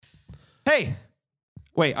Hey,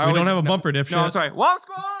 wait. We don't have a bumper, dipshit. No, I'm sorry. Womp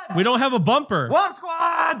Squad. We don't have a bumper. Womp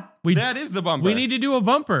Squad. That is the bumper. We need to do a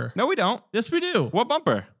bumper. No, we don't. Yes, we do. What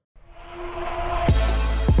bumper?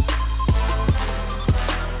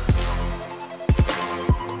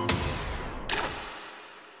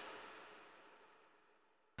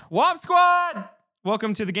 Womp Squad!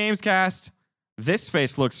 Welcome to the Gamescast. This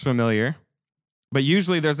face looks familiar, but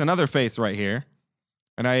usually there's another face right here,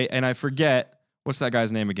 and I forget what's that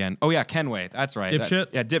guy's name again. Oh yeah, Kenway. That's right. Dipshit.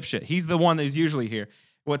 Dipshit. He's the one that is usually here.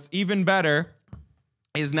 What's even better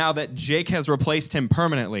is now that Jake has replaced him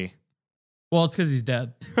permanently. Well, it's because he's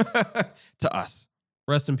dead. To us.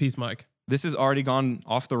 Rest in peace, Mike. This has already gone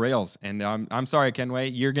off the rails, and I'm sorry, Kenway.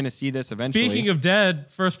 You're gonna see this eventually. Speaking of dead,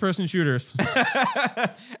 first-person shooters.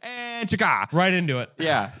 And chaka. Right into it.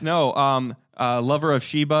 Yeah. No. Lover of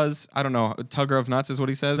Shebas. I don't know. Tugger of nuts is what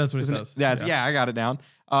he says. That's what he Isn't says. it? Yeah, I got it down.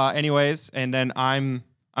 Anyways, and then I'm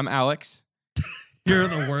Alex. You're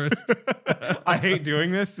the worst. I hate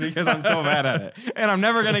doing this because I'm so bad at it, and I'm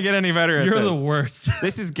never gonna get any better at You're this. the worst.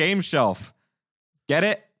 This is Game Shelf. Get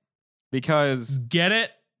it? Because Get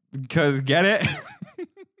it? get it.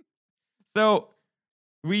 So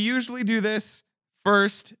we usually do this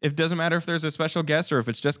first. It doesn't matter if there's a special guest or if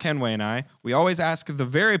it's just Kenway and I. We always ask the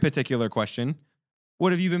very particular question: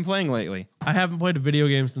 what have you been playing lately? I haven't played a video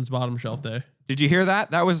game since Bottom Shelf Day. Did you hear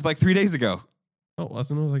that? That was like 3 days ago. Oh, it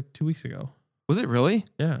wasn't. It was like 2 weeks ago. Was it really?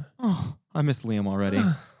 Yeah. Oh, I miss Liam already. It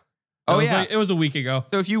Oh was yeah. like, it was a week ago.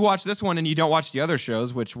 So if you watch this one and you don't watch the other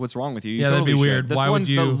shows, what's wrong with you? You Yeah, that'd be totally weird. should. Why would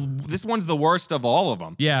you? This one's the worst of all of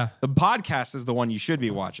them. Yeah. The podcast is the one you should be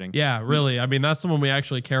watching. Yeah, really. I mean, that's the one we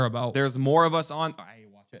actually care about. There's more of us on. I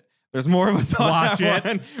watch it. There's more of us on Watch that it.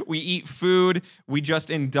 one. We eat food. We just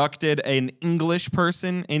inducted an English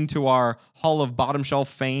person into our Hall of Bottom Shelf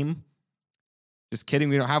fame. Just kidding.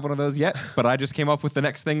 We don't have one of those yet, but I just came up with the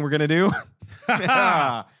next thing we're gonna do.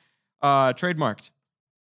 Trademarked.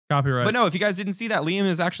 Copyright. But no, if you guys didn't see that, Liam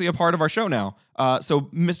is actually a part of our show now. So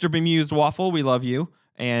Mr. Bemused Waffle, we love you.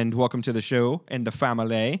 And welcome to the show and the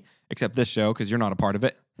family. Except this show, because you're not a part of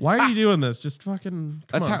it. Why are you doing this? Just fucking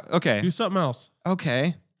come on. Okay. Do something else.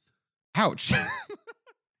 Okay. Ouch.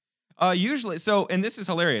 Usually, so, and this is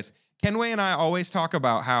hilarious. Kenway and I always talk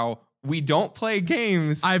about how we don't play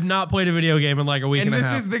games. I've not played a video game in like a week and a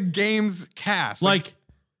half. This is the games cast. Like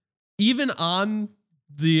even on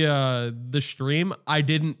the stream, I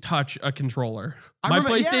didn't touch a controller. My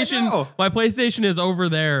PlayStation is over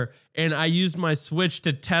there, and I used my Switch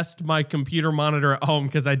to test my computer monitor at home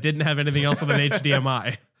because I didn't have anything else with an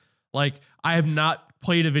HDMI. Like I have not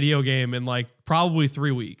played a video game in like probably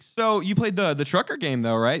 3 weeks. So you played the trucker game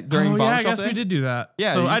though, right? During yeah, I Shelf guess Day? we did do that.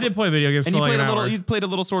 Yeah, so I did play video games And for you like played an hour. you played a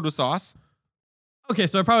little Sword with Sauce. Okay,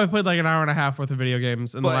 so I probably played like an hour and a half worth of video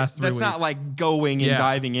games in the last 3 weeks. That's not like going and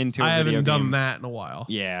diving into a I video haven't game. done that in a while.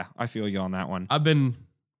 Yeah, I feel you on that one. I've been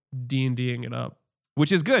D&Ding it up.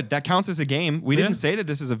 Which is good. That counts as a game. We didn't say that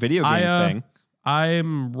this is a video games thing.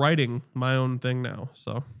 I'm writing my own thing now,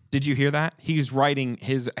 so. Did you hear that? He's writing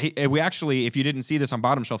we actually, if you didn't see this on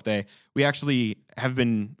Bottom Shelf Day, we actually have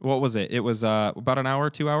been, what was it? It was about an hour,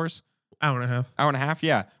 2 hours? Hour and a half. Hour and a half,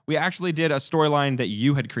 yeah. We actually did a storyline that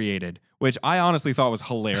you had created, which I honestly thought was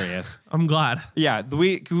hilarious. I'm glad. Yeah,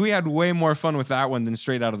 we had way more fun with that one than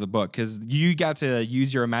straight out of the book because you got to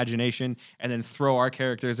use your imagination and then throw our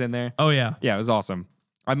characters in there. Oh, yeah. Yeah, it was awesome.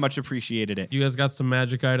 I much appreciated it. You guys got some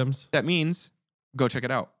magic items? That means go check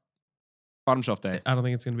it out. Bottom Shelf Day. I don't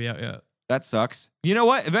think it's going to be out yet. That sucks. You know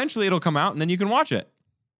what? Eventually it'll come out and then you can watch it.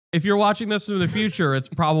 If you're watching this in the future, it's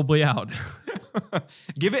probably out.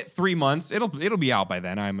 Give it 3 months. It'll be out by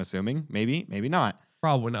then, I'm assuming. Maybe not.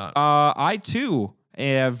 Probably not. I too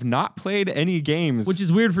have not played any games. Which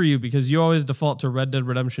is weird for you because you always default to Red Dead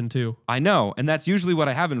Redemption 2. I know, and that's usually what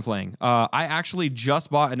I have been playing. I actually just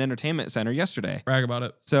bought an entertainment center yesterday. Brag about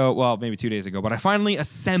it. So, well, maybe 2 days ago, but I finally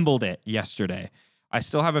assembled it yesterday. I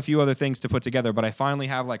still have a few other things to put together, but I finally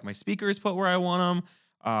have like my speakers put where I want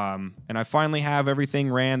them. And I finally have everything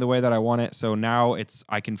ran the way that I want it. So now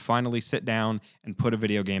I can finally sit down and put a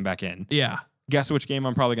video game back in. Yeah. Guess which game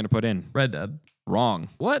I'm probably going to put in? Red Dead. Wrong.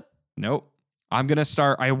 What? Nope. I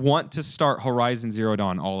want to start Horizon Zero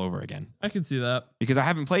Dawn all over again. I can see that. Because I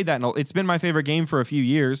haven't played that. It's been my favorite game for a few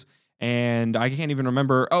years. And I can't even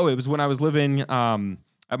remember. Oh, it was when I was living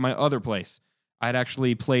at my other place. I'd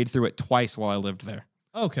actually played through it twice while I lived there.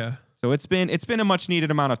 Okay. So it's been a much needed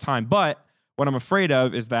amount of time. But what I'm afraid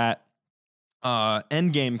of is that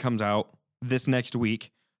Endgame comes out this next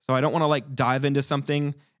week. So I don't want to like dive into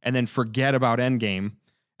something and then forget about Endgame.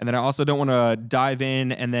 And then I also don't want to dive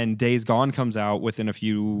in and then Days Gone comes out within a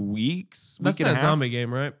few weeks. That's week and a that half. zombie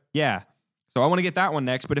game, right? Yeah. So I want to get that one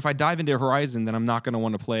next. But if I dive into Horizon, then I'm not going to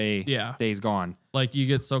want to play Days Gone. Like you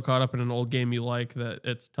get so caught up in an old game you like that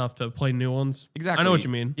it's tough to play new ones. Exactly. I know what you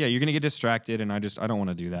mean. Yeah, you're going to get distracted, and I don't want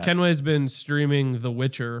to do that. Kenway's been streaming The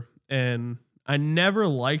Witcher, and I never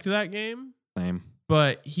liked that game. Same.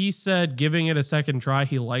 But he said giving it a second try,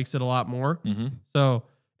 he likes it a lot more. Mm-hmm. So,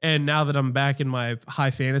 and now that I'm back in my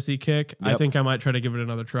high fantasy kick, I think I might try to give it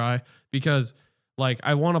another try because, like,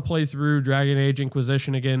 I want to play through Dragon Age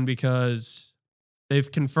Inquisition again because they've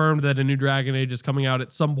confirmed that a new Dragon Age is coming out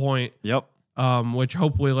at some point. Yep. Which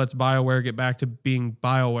hopefully lets BioWare get back to being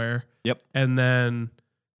BioWare. Yep. And then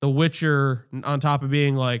The Witcher, on top of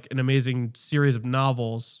being like an amazing series of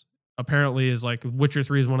novels, apparently is like Witcher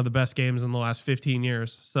 3 is one of the best games in the last 15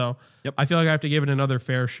 years. So I feel like I have to give it another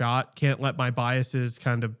fair shot. Can't let my biases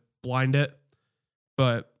kind of blind it,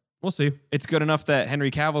 but we'll see. It's good enough that Henry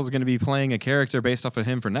Cavill is going to be playing a character based off of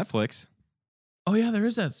him for Netflix. Oh yeah, there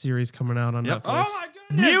is that series coming out on Netflix. Oh my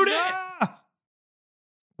goodness. Mute it!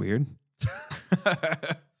 Weird.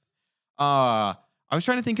 I was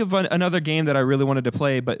trying to think of another game that I really wanted to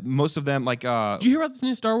play, but most of them like Did you hear about this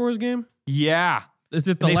new Star Wars game? Yeah. Is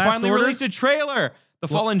it the Last Order? They finally released released a trailer. The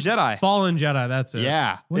Fallen Jedi. Fallen Jedi, that's it.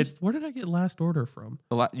 Yeah. Where did I get Last Order from?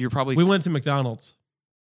 You're probably We went to McDonald's.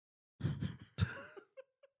 The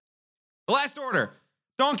Last Order.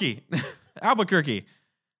 Donkey. Albuquerque.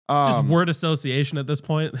 Just word association at this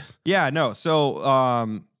point. Yeah, no.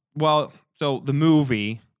 So so the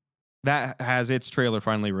movie that has its trailer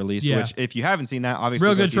finally released, which if you haven't seen that, obviously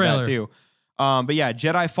real good trailer that too. But yeah,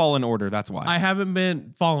 Jedi Fallen Order, that's why. I haven't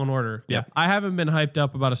been Fallen Order. Yeah. I haven't been hyped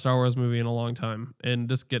up about a Star Wars movie in a long time, and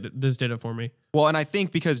this did it for me. Well, and I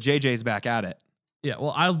think because JJ's back at it. Yeah,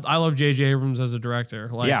 well, I love J.J. Abrams as a director.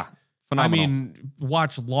 Like, yeah, phenomenal. I mean,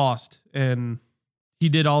 watch Lost, and he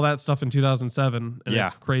did all that stuff in 2007, and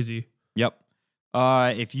it's crazy. Yep.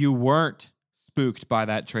 If you weren't spooked by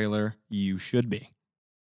that trailer, you should be.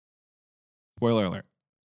 Spoiler alert.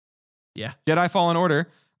 Yeah. Jedi Fallen Order.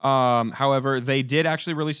 However, they did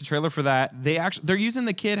actually release a trailer for that. They're using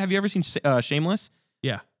the kid. Have you ever seen Shameless?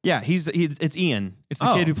 Yeah. Yeah, it's Ian. It's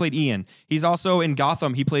the kid who played Ian. He's also in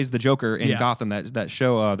Gotham. He plays the Joker in Gotham, that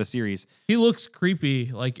show, the series. He looks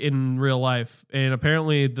creepy, like in real life, and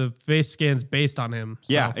apparently the face scan's based on him.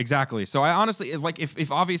 So. Yeah, exactly. So I honestly, like,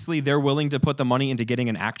 if obviously they're willing to put the money into getting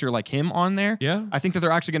an actor like him on there, I think that they're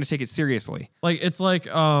actually going to take it seriously. Like it's like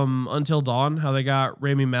Until Dawn, how they got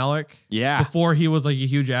Rami Malek. Yeah. Before he was like a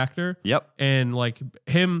huge actor. Yep. And like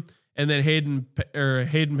him. And then Hayden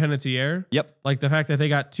Panettiere. Yep. Like the fact that they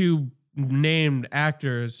got two named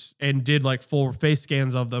actors and did like full face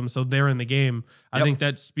scans of them, so they're in the game. I think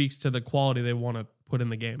that speaks to the quality they want to put in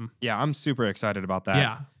the game. Yeah, I'm super excited about that.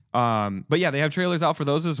 Yeah. But yeah, they have trailers out for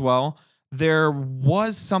those as well. There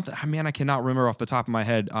was something. Man, I cannot remember off the top of my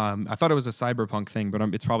head. I thought it was a Cyberpunk thing, but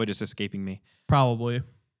it's probably just escaping me. Probably.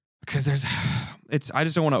 Because I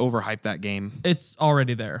just don't want to overhype that game. It's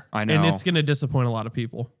already there. I know. And it's going to disappoint a lot of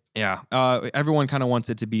people. Yeah. Everyone kind of wants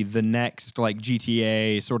it to be the next like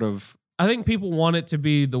GTA sort of. I think people want it to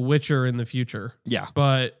be The Witcher in the future. Yeah.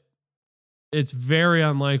 But it's very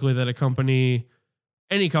unlikely that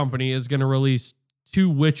any company is going to release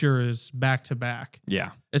two Witchers back to back. Yeah.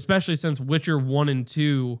 Especially since Witcher 1 and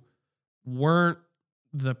 2 weren't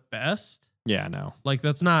the best. Yeah, no. Like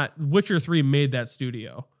that's not Witcher 3 made that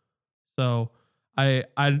studio. So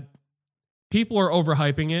people are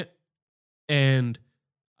overhyping it, and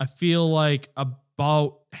I feel like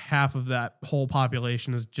about half of that whole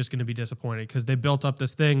population is just going to be disappointed because they built up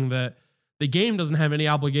this thing that the game doesn't have any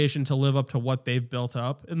obligation to live up to what they've built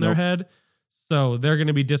up in their head. So they're going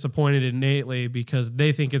to be disappointed innately because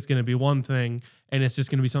they think it's going to be one thing and it's just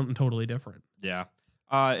going to be something totally different. Yeah.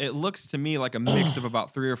 It looks to me like a mix of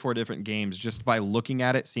about 3 or 4 different games just by looking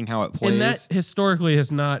at it, seeing how it plays. And that historically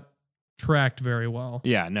has not tracked very well.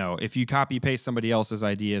 Yeah, no. If you copy paste somebody else's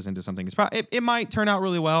ideas into something, it might turn out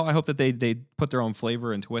really well. I hope that they put their own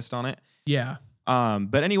flavor and twist on it. Yeah.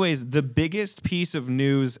 But anyways, the biggest piece of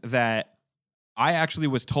news that I actually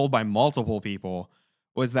was told by multiple people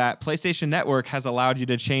was that PlayStation Network has allowed you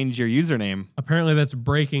to change your username. Apparently that's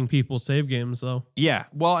breaking people's save games though. Yeah.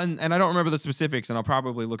 Well, and I don't remember the specifics, and I'll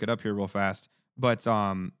probably look it up here real fast. But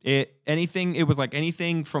it was like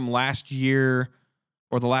anything from last year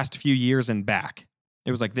or the last few years and back.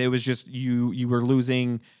 It was just you were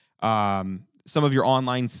losing some of your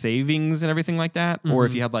online savings and everything like that. Mm-hmm. Or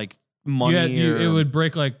if you had like money, it would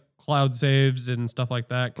break like cloud saves and stuff like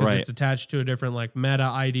that because it's attached to a different like Meta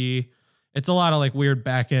ID. It's a lot of like weird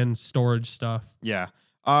back end storage stuff. Yeah.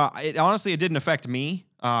 It didn't affect me.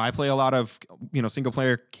 I play a lot of single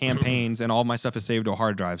player campaigns, and all my stuff is saved to a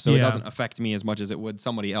hard drive, so it doesn't affect me as much as it would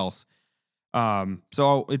somebody else.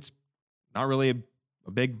 So it's not really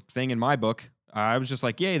a big thing in my book. I was just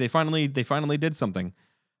like, yay, they finally did something.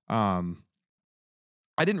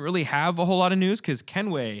 I didn't really have a whole lot of news because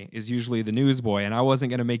Kenway is usually the news boy, and I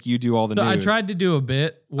wasn't going to make you do all the news. I tried to do a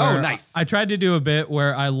bit. Where nice. I tried to do a bit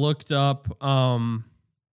where I looked up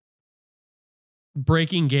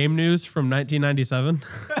breaking game news from 1997.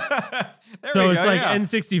 So it's like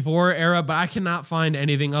N64 era, but I cannot find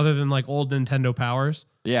anything other than like old Nintendo powers.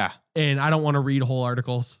 Yeah. And I don't want to read whole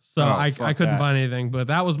articles. So I couldn't find anything, but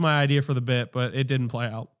that was my idea for the bit, but it didn't play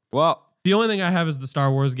out. Well, the only thing I have is the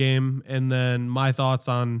Star Wars game, and then my thoughts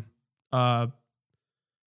on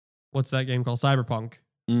what's that game called? Cyberpunk.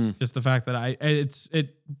 Just the fact that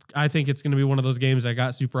I think it's going to be one of those games that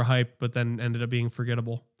got super hyped, but then ended up being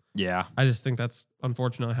forgettable. Yeah. I just think that's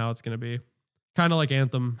unfortunately how it's going to be. Kind of like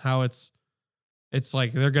Anthem, how it's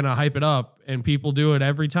like they're going to hype it up, and people do it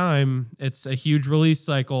every time. It's a huge release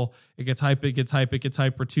cycle. It gets hype for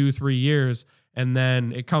 2-3 years, and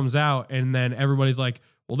then it comes out, and then everybody's like,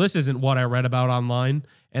 well, this isn't what I read about online,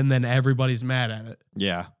 and then everybody's mad at it.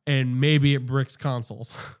 Yeah. And maybe it bricks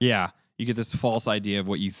consoles. Yeah. You get this false idea of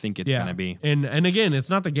what you think it's going to be. And again, it's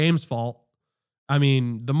not the game's fault. I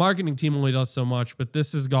mean, the marketing team only does so much, but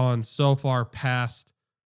this has gone so far past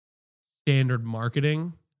standard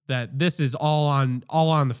marketing that this is all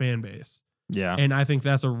on the fan base. Yeah. And I think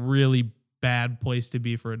that's a really bad place to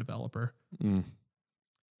be for a developer. And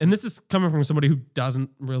this is coming from somebody who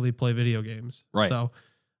doesn't really play video games. Right. So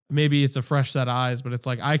maybe it's a fresh set of eyes, but it's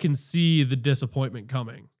like I can see the disappointment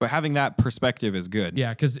coming. But having that perspective is good. Yeah,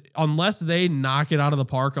 because unless they knock it out of the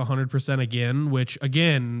park 100% again, which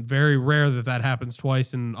again, very rare that happens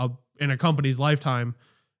twice in a company's lifetime,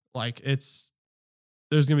 like there's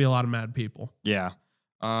gonna be a lot of mad people. Yeah.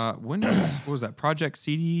 What was that? Project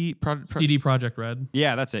CD? CD Projekt Red.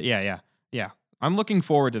 Yeah, that's it. Yeah. I'm looking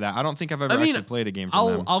forward to that. I don't think I've ever actually played a game from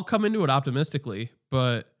them. I'll come into it optimistically,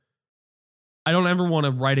 but I don't ever want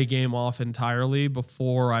to write a game off entirely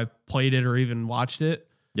before I've played it or even watched it.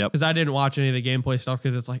 Yep. Because I didn't watch any of the gameplay stuff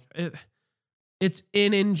because it's like it's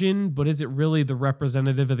in engine, but is it really the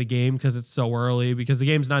representative of the game because it's so early? Because the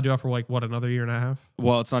game's not due out for like another year and a half.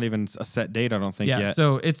 Well, it's not even a set date, I don't think yet.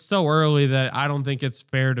 So it's so early that I don't think it's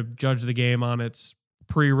fair to judge the game on its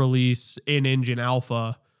pre-release in-engine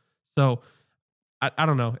alpha. So I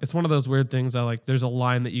don't know. It's one of those weird things that like there's a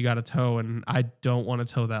line that you got to toe, and I don't want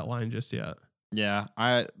to toe that line just yet. Yeah,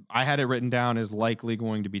 I had it written down as likely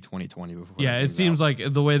going to be 2020 before. Yeah, it seems like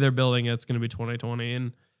the way they're building it's going to be 2020,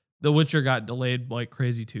 and The Witcher got delayed like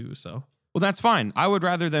crazy too. So well, that's fine. I would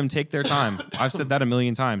rather them take their time. I've said that a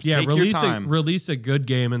million times. Yeah, take your time. Release a good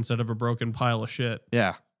game instead of a broken pile of shit.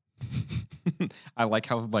 Yeah, I like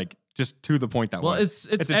how like just to the point that. Well, it's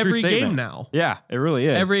every game now. Yeah, it really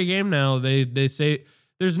is. Every game now they say.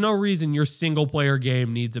 There's no reason your single player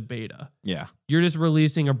game needs a beta. Yeah. You're just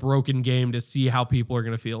releasing a broken game to see how people are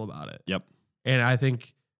going to feel about it. Yep. And I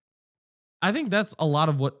think that's a lot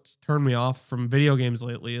of what's turned me off from video games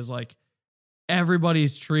lately is like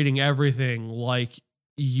everybody's treating everything like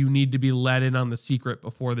you need to be let in on the secret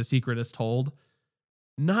before the secret is told.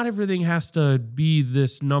 Not everything has to be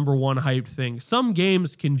this number one hyped thing. Some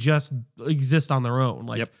games can just exist on their own.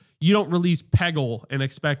 Like you don't release Peggle and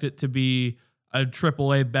expect it to be a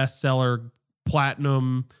AAA bestseller,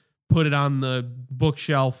 platinum, put it on the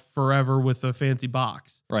bookshelf forever with a fancy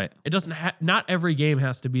box. Right. It doesn't not every game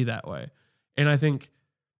has to be that way. And I think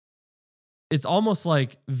it's almost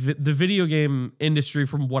like the video game industry,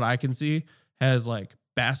 from what I can see, has like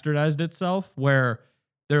bastardized itself where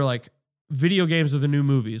they're like, video games are the new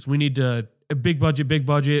movies. We need a big budget,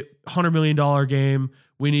 $100 million game.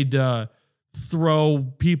 We need to throw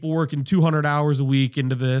people working 200 hours a week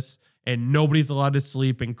into this. And nobody's allowed to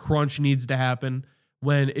sleep, and crunch needs to happen.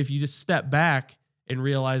 When if you just step back and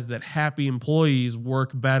realize that happy employees work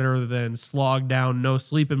better than slogged down, no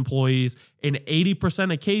sleep employees in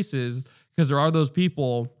 80% of cases, because there are those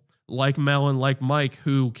people like Mel and like Mike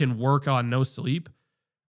who can work on no sleep.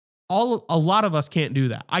 A lot of us can't do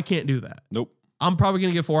that. I can't do that. Nope. I'm probably going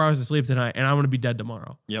to get 4 hours of sleep tonight, and I'm going to be dead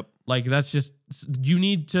tomorrow. Yep. Like that's just, you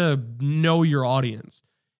need to know your audience.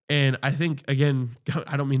 And I think, again,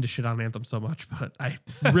 I don't mean to shit on Anthem so much, but I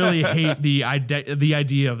really hate the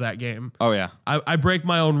idea of that game. Oh, yeah. I break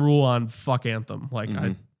my own rule on fuck Anthem. Like,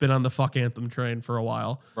 I've been on the fuck Anthem train for a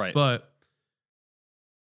while. Right. But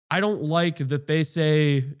I don't like that they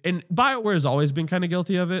say, and BioWare has always been kind of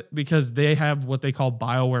guilty of it because they have what they call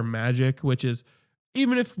BioWare magic, which is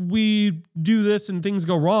even if we do this and things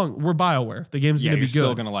go wrong, we're BioWare. The game's going to be good. You're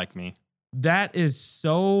still going to like me. That is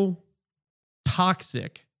so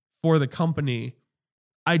toxic for the company.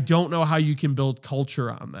 I don't know how you can build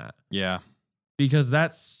culture on that. Yeah. because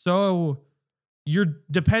you're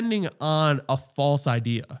depending on a false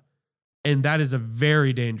idea, and that is a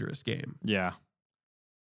very dangerous game. Yeah.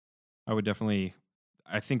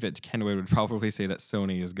 I think that Ken Wade would probably say that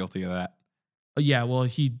Sony is guilty of that. Yeah, well,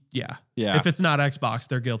 yeah. If it's not Xbox,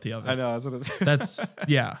 they're guilty of it. I know, that's what it's That's,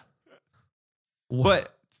 yeah.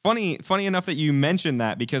 But funny enough that you mentioned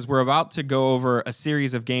that, because we're about to go over a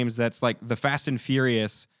series of games that's like the Fast and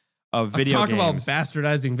Furious of video games. Talk about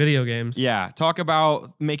bastardizing video games. Yeah, talk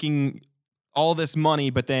about making all this money,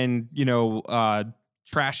 but then,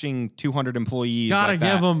 trashing 200 employees. Gotta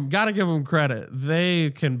give them credit. They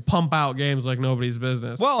can pump out games like nobody's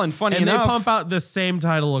business. Well, and funny enough, they pump out the same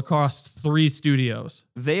title across 3 studios.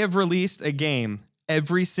 They have released a game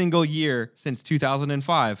every single year since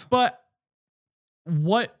 2005. But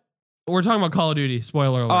what we're talking about Call of Duty,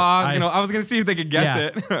 spoiler alert. I was gonna see if they could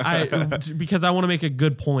guess it. Because I want to make a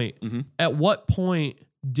good point. Mm-hmm. At what point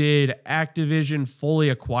did Activision fully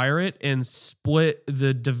acquire it and split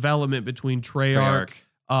the development between Treyarch,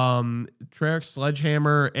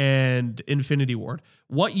 Sledgehammer, and Infinity Ward?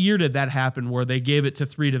 What year did that happen where they gave it to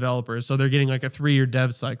 3 developers? So they're getting like a 3-year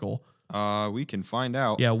dev cycle. We can find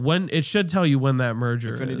out. Yeah, when it should tell you when that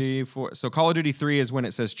merger is. So Call of Duty 3 is when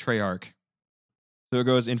it says Treyarch. So it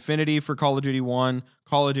goes Infinity for Call of Duty 1,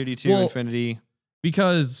 Call of Duty 2, Infinity.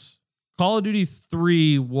 Because Call of Duty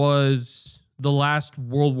 3 was the last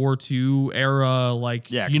World War II era,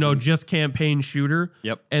 just campaign shooter.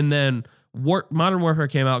 Yep. And then Modern Warfare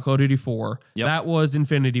came out, Call of Duty 4. Yep. That was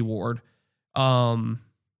Infinity Ward. Treyarch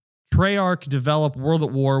developed World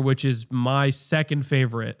at War, which is my second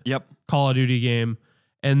favorite Call of Duty game.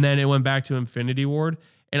 And then it went back to Infinity Ward.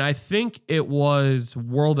 And I think it was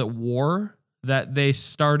World at War that they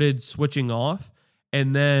started switching off.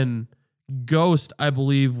 And then Ghost, I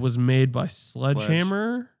believe, was made by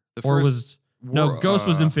Sledgehammer. Ghost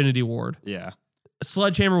was Infinity Ward. Yeah.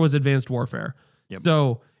 Sledgehammer was Advanced Warfare. Yep.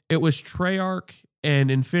 So it was Treyarch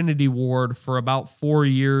and Infinity Ward for about 5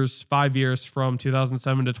 years from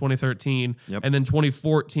 2007 to 2013. Yep. And then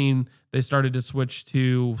 2014, they started to switch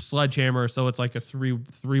to Sledgehammer. So it's like a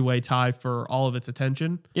three-way tie for all of its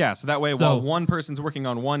attention. Yeah. So that way, while one person's working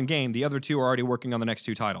on one game, the other 2 are already working on the next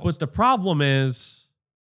 2 titles. But the problem is,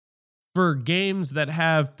 for games that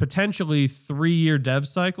have potentially 3-year dev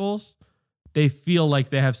cycles, they feel like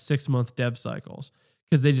they have 6-month dev cycles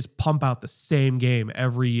because they just pump out the same game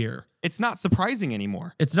every year. It's not surprising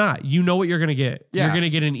anymore. It's not. You know what you're going to get. Yeah. You're going to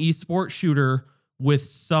get an esports shooter with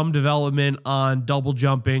some development on double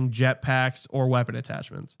jumping, jetpacks, or weapon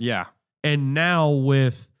attachments. Yeah. And now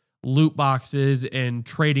with loot boxes and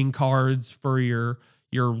trading cards for your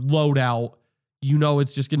loadout,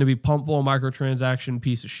 it's just going to be pump full microtransaction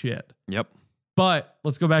piece of shit. Yep. But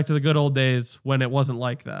let's go back to the good old days when it wasn't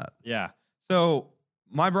like that. Yeah. So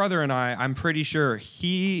my brother and I'm pretty sure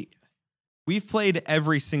we've played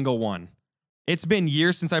every single one. It's been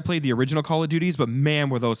years since I played the original Call of Duties, but man,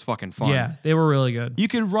 were those fucking fun. Yeah, they were really good. You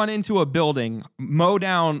could run into a building, mow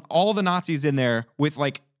down all the Nazis in there with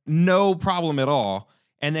like no problem at all.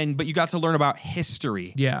 But you got to learn about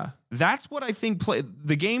history. Yeah. That's what I think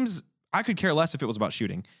the games, I could care less if it was about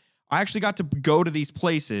shooting. I actually got to go to these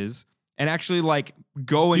places and actually like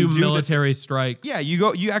go and do military strikes. Yeah,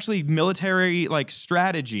 you actually military like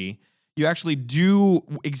strategy. You actually do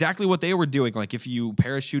exactly what they were doing. Like if you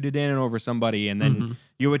parachuted in over somebody and then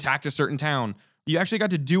you attacked a certain town, you actually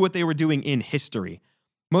got to do what they were doing in history.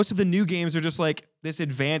 Most of the new games are just like this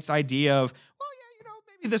advanced idea of,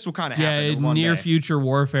 maybe this will kind of happen. Yeah, near future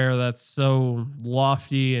warfare that's so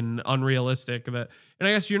lofty and unrealistic and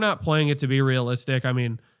I guess you're not playing it to be realistic. I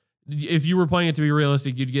mean, if you were playing it to be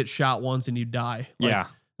realistic, you'd get shot once and you'd die. Yeah.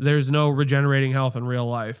 There's no regenerating health in real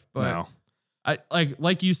life. But no. I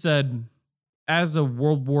like you said, as a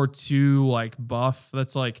World War II buff,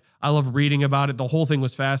 that's I love reading about it. The whole thing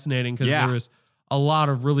was fascinating because there was a lot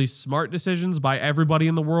of really smart decisions by everybody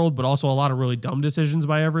in the world, but also a lot of really dumb decisions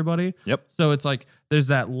by everybody. Yep. So it's there's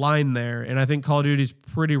that line there, and I think Call of Duty is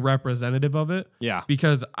pretty representative of it. Yeah.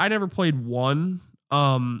 Because I never played 1.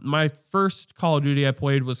 My first Call of Duty I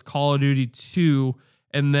played was Call of Duty 2,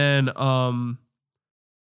 and then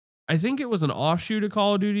I think it was an offshoot of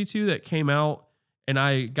Call of Duty 2 that came out, and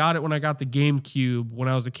I got it when I got the GameCube when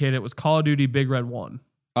I was a kid. It was Call of Duty Big Red 1.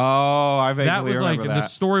 Oh, I vaguely remember that. The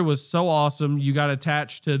story was so awesome. You got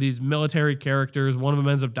attached to these military characters. One of them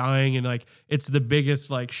ends up dying, and it's the biggest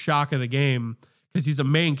shock of the game because he's a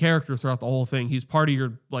main character throughout the whole thing. He's part of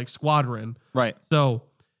your squadron. Right. So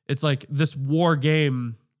it's this war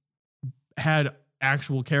game had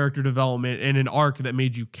actual character development and an arc that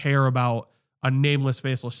made you care about a nameless,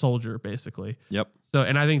 faceless soldier, basically. Yep. So,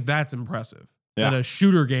 and I think that's impressive. Yeah. That a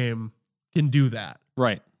shooter game can do that.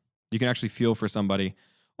 Right. You can actually feel for somebody.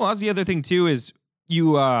 Well, that's the other thing too, is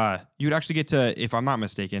you'd actually get to, if I'm not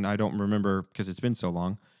mistaken, I don't remember because it's been so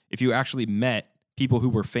long, if you actually met people who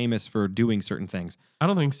were famous for doing certain things. I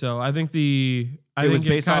don't think so. I think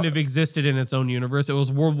it kind of existed in its own universe. It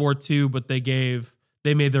was World War II, but they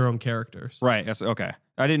made their own characters. Right. That's okay.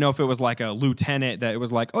 I didn't know if it was like a lieutenant that it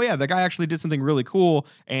was like, oh yeah, the guy actually did something really cool.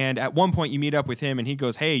 And at one point you meet up with him and he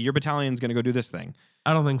goes, hey, your battalion's going to go do this thing.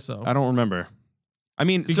 I don't think so. I don't remember. I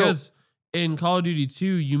mean, because in Call of Duty 2,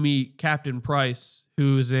 you meet Captain Price,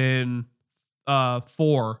 who's in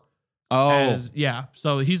 4. Oh,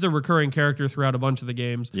 so he's a recurring character throughout a bunch of the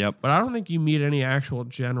games. Yep. But I don't think you meet any actual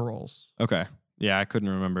generals. Okay. Yeah, I couldn't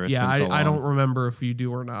remember. I don't remember if you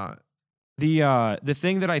do or not. The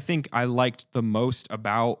thing that I think I liked the most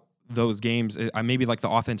about those games, maybe like the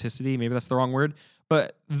authenticity, maybe that's the wrong word,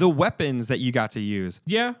 but the weapons that you got to use.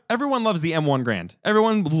 Yeah. Everyone loves the M1 Garand.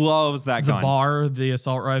 Everyone loves that gun. The bar, the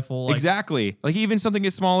assault rifle. Exactly. Like even something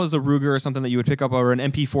as small as a Ruger or something that you would pick up, or an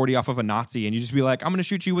MP40 off of a Nazi, and you just be like, I'm going to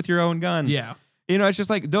shoot you with your own gun. Yeah. You know, it's just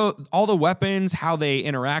like all the weapons, how they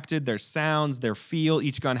interacted, their sounds, their feel.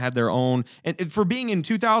 Each gun had their own. And for being in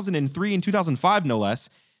 2003 and 2005, no less,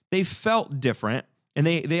 they felt different. And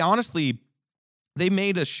they honestly, they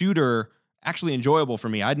made a shooter actually enjoyable for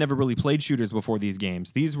me. I'd never really played shooters before these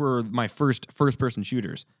games. These were my first-person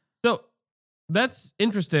shooters. So that's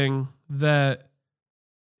interesting that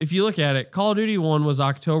if you look at it, Call of Duty 1 was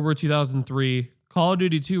October 2003. Call of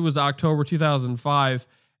Duty 2 was October 2005.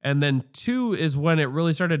 And then 2 is when it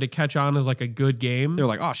really started to catch on as like a good game. They're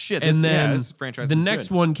like, oh shit, this franchise the is next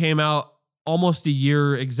good. one came out almost a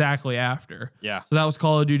year exactly after. Yeah. So that was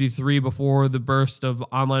Call of Duty 3 before the burst of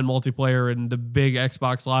online multiplayer and the big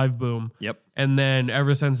Xbox Live boom. Yep. And then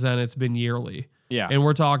ever since then, it's been yearly. Yeah. And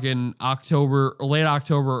we're talking late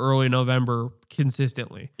October, early November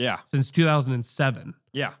consistently. Yeah. Since 2007.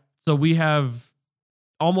 Yeah. So we have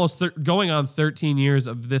almost going on 13 years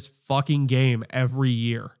of this fucking game every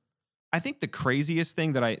year. I think the craziest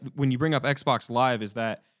thing when you bring up Xbox Live is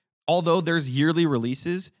that although there's yearly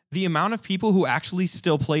releases, the amount of people who actually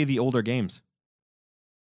still play the older games.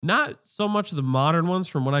 Not so much the modern ones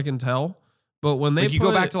from what I can tell, but when they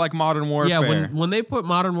go back to like Modern Warfare. Yeah, when they put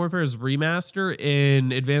Modern Warfare's remaster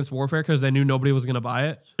in Advanced Warfare because they knew nobody was going to buy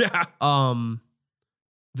it. Yeah.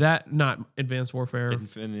 That not Advanced Warfare.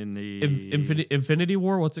 Infinity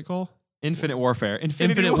War, what's it called? Infinite Warfare.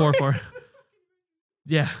 Infinite Warfare.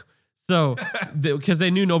 Yeah. So, because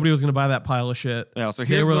they knew nobody was going to buy that pile of shit. Yeah, so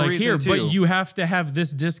here's they were the like, reason here, too. but you have to have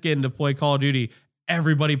this disc in to play Call of Duty.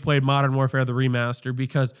 Everybody played Modern Warfare the remaster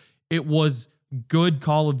because it was good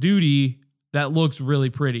Call of Duty that looks really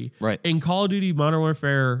pretty. Right. And Call of Duty Modern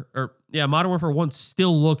Warfare 1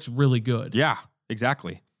 still looks really good. Yeah,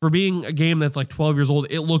 exactly. For being a game that's like 12 years old,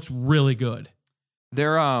 it looks really good.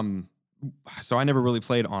 So I never really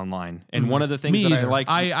played online. And one of the things that I liked,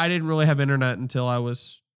 I didn't really have internet until I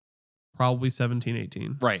was probably 17,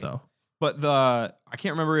 18. Right. So, but I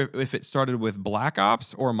can't remember if it started with Black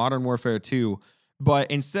Ops or Modern Warfare 2, but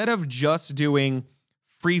instead of just doing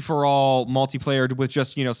free-for-all multiplayer with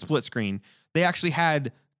just, split screen, they actually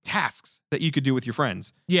had tasks that you could do with your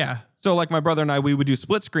friends. Yeah. So like my brother and I, we would do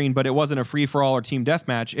split screen, but it wasn't a free-for-all or team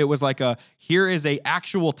deathmatch. It was like here is a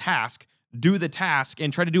actual task, do the task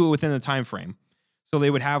and try to do it within the time frame. So they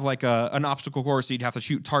would have like an obstacle course you'd have to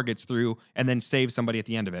shoot targets through and then save somebody at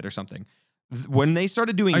the end of it or something. When they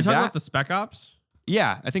started doing that... Are you talking about the Spec Ops?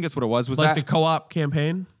 Yeah, I think that's what it was. Was like that the co-op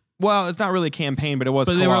campaign? Well, it's not really a campaign, but it was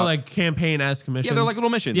But co-op. they were like campaign-esque missions. Yeah, they're like little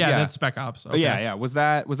missions. Yeah, that's Spec Ops. Okay. Yeah. Was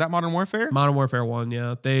that Modern Warfare? Modern Warfare 1,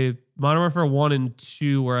 yeah. Modern Warfare 1 and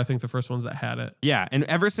 2 were, I think, the first ones that had it. Yeah, and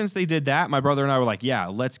ever since they did that, my brother and I were like, yeah,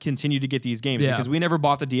 let's continue to get these games. Because we never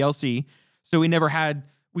bought the DLC, so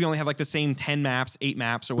we only had like the same 10 maps, 8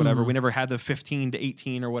 maps or whatever. Mm-hmm. We never had the 15 to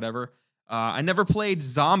 18 or whatever. I never played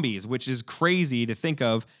Zombies, which is crazy to think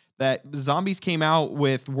of. That Zombies came out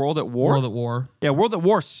with World at War. World at War. Yeah, World at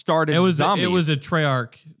War started Zombies. It was a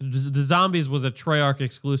Treyarch. The Zombies was a Treyarch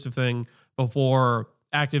exclusive thing before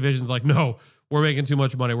Activision's like, no, we're making too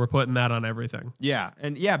much money. We're putting that on everything. Yeah,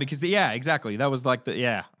 and because exactly. That was like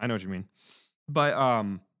I know what you mean. But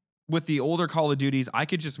with the older Call of Duties, I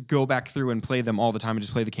could just go back through and play them all the time and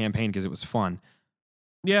just play the campaign because it was fun.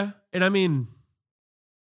 Yeah, and I mean,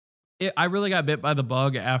 I really got bit by the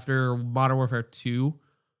bug after Modern Warfare 2.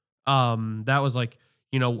 That was like,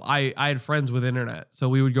 I had friends with internet, so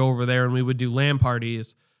we would go over there and we would do LAN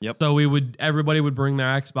parties. Yep. So everybody would bring their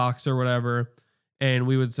Xbox or whatever, and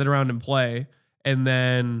we would sit around and play. And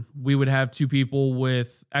then we would have 2 people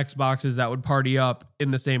with Xboxes that would party up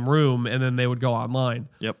in the same room, and then they would go online.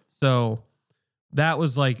 Yep. So that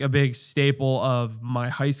was like a big staple of my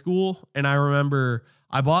high school. And I remember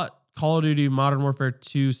I bought Call of Duty Modern Warfare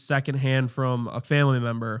 2 secondhand from a family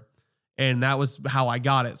member, and that was how I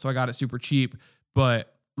got it. So I got it super cheap.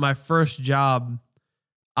 But my first job,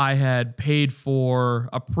 I had paid for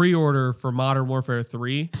a pre-order for Modern Warfare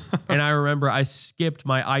 3. And I remember I skipped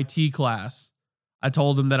my IT class. I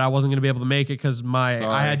told them that I wasn't going to be able to make it because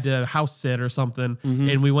I had to house sit or something.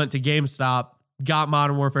 And we went to GameStop, got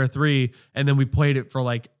Modern Warfare 3, and then we played it for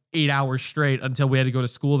like 8 hours straight until we had to go to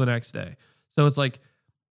school the next day. So it's like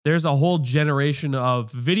there's a whole generation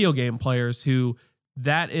of video game players who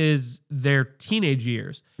that is their teenage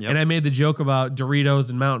years. Yep. And I made the joke about Doritos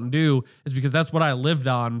and Mountain Dew is because that's what I lived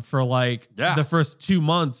on for like the first 2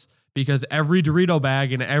 months, because every Dorito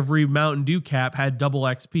bag and every Mountain Dew cap had double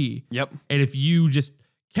XP. Yep. And if you just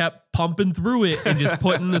kept pumping through it and just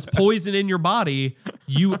putting this poison in your body,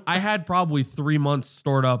 I had probably 3 months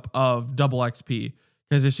stored up of double XP,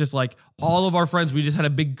 because it's just like all of our friends, we just had a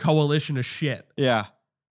big coalition of shit. Yeah.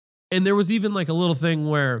 And there was even like a little thing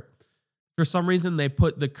where for some reason they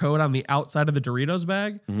put the code on the outside of the Doritos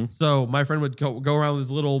bag. So my friend would go around with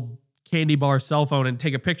his little candy bar cell phone and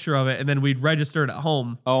take a picture of it, and then we'd register it at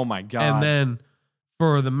home. Oh my God. And then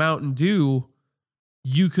for the Mountain Dew,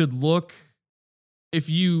 you could look if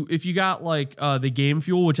you got like the Game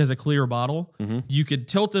Fuel, which has a clear bottle, you could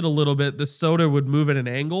tilt it a little bit, the soda would move at an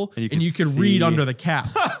angle, and you could read under the cap.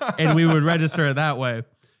 And we would register it that way.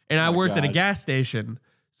 And I worked at a gas station.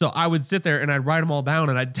 So I would sit there and I'd write them all down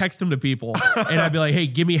and I'd text them to people and I'd be like, hey,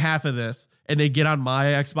 give me half of this. And they'd get on my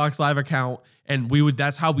Xbox Live account, and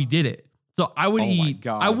that's how we did it. So I would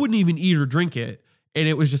I wouldn't even eat or drink it. And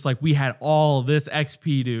it was just like, we had all this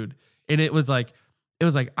XP, dude. And it was like,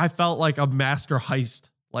 I felt like a master heist.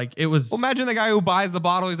 Like it was. Well, imagine the guy who buys the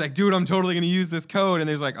bottle. He's like, dude, I'm totally going to use this code. And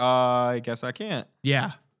there's like, I guess I can't.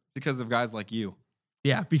 Yeah. Because of guys like you.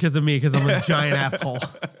 Yeah. Because of me. Because I'm a giant asshole.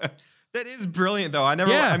 That is brilliant, though. I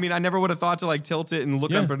never would have thought to like tilt it and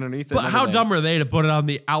look up underneath it. But how dumb are they to put it on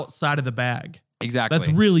the outside of the bag? Exactly. That's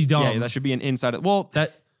really dumb. Yeah, that should be an inside.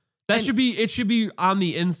 It should be on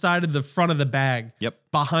the inside of the front of the bag. Yep.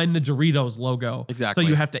 Behind the Doritos logo. Exactly. So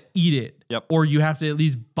you have to eat it. Yep. Or you have to at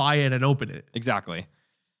least buy it and open it. Exactly.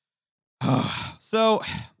 So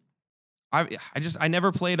I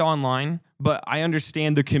never played online, but I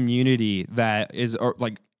understand the community that is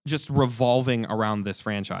like just revolving around this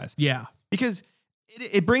franchise. Yeah. Because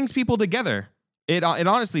it brings people together. It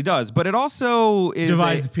honestly does, but it also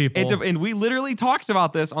divides people. And we literally talked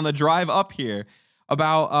about this on the drive up here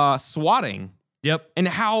about swatting. Yep. And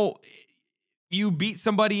how you beat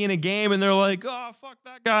somebody in a game and they're like, oh, fuck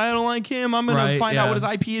that guy, I don't like him. I'm going to find out what his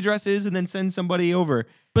IP address is and then send somebody over.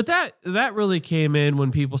 But that really came in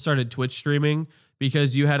when people started Twitch streaming,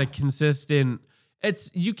 because you had a consistent...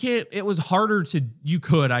 It was harder to, you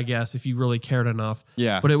could, I guess, if you really cared enough.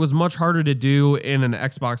 Yeah. But it was much harder to do in an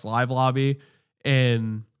Xbox Live lobby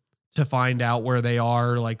and to find out where they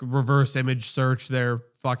are, like reverse image search their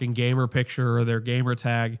fucking gamer picture or their gamer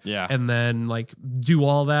tag. Yeah. And then like do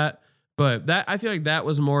all that. But I feel like that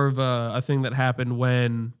was more of a thing that happened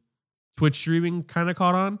when Twitch streaming kind of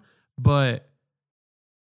caught on. But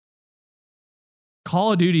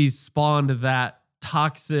Call of Duty spawned that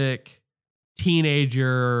toxic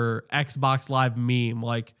teenager Xbox Live meme,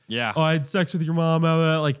 like, oh, I had sex with your mom,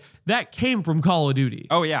 like that came from Call of Duty.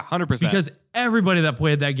 Oh yeah, 100%. Because everybody that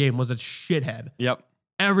played that game was a shithead. Yep.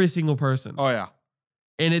 Every single person. Oh yeah.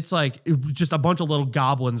 And it's like just a bunch of little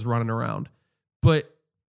goblins running around. But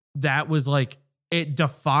that was like, it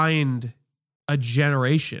defined a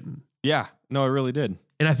generation. Yeah. No, it really did.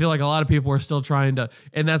 And I feel like a lot of people are still trying to,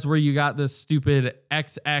 and that's where you got this stupid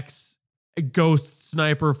XX Ghost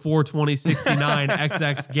Sniper 42069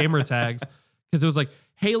 XX gamer tags, because it was like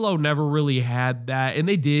Halo never really had that, and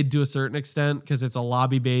they did to a certain extent because it's a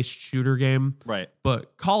lobby-based shooter game. Right.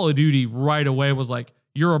 But Call of Duty right away was like,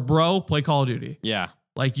 you're a bro, play Call of Duty. Yeah.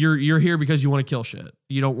 Like you're here because you want to kill shit.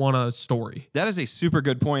 You don't want a story. That is a super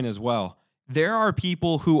good point as well. There are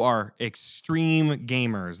people who are extreme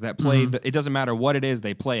gamers that play, it doesn't matter what it is,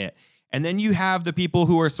 they play it. And then you have the people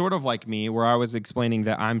who are sort of like me, where I was explaining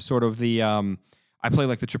that I'm sort of the, I play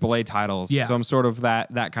like the AAA titles. Yeah. So I'm sort of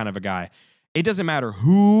that kind of a guy. It doesn't matter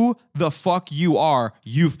who the fuck you are,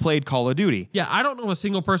 you've played Call of Duty. Yeah, I don't know a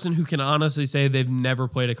single person who can honestly say they've never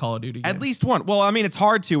played a Call of Duty game. At least one. Well, I mean, it's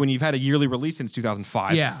hard to when you've had a yearly release since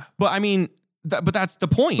 2005. Yeah. But I mean, but that's the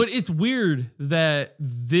point. But it's weird that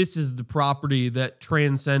this is the property that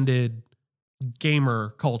transcended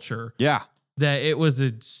gamer culture. Yeah. That it was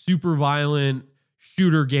a super violent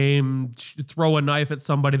shooter game, throw a knife at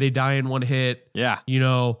somebody, they die in one hit. Yeah. You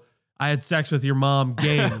know, I had sex with your mom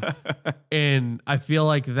game. And I feel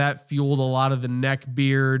like that fueled a lot of the neck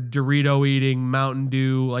beard, Dorito eating, Mountain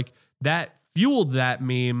Dew. Like that fueled that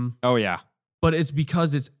meme. Oh, yeah. But it's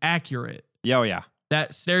because it's accurate. Yeah, oh, yeah.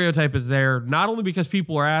 That stereotype is there not only because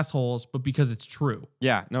people are assholes, but because it's true.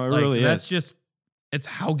 Yeah, no, it really is. That's just, it's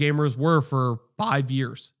how gamers were for 5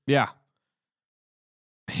 years. Yeah.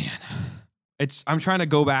 Man, I'm trying to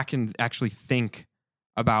go back and actually think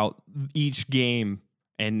about each game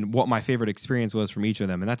and what my favorite experience was from each of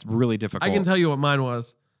them, and that's really difficult. I can tell you what mine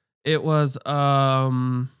was. It was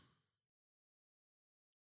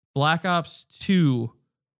Black Ops 2.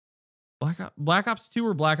 Black Ops 2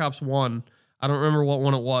 or Black Ops 1. I don't remember what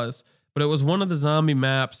one it was, but it was one of the zombie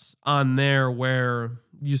maps on there where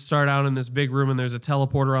you start out in this big room and there's a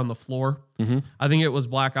teleporter on the floor. Mm-hmm. I think it was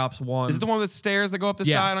Black Ops 1. Is it the one with stairs that go up the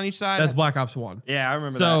side on each side? That's Black Ops 1. Yeah, I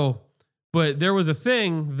remember that. But there was a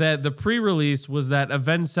thing that the pre-release was that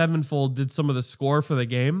Avenged Sevenfold did some of the score for the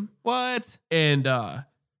game. What? And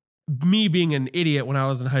me being an idiot when I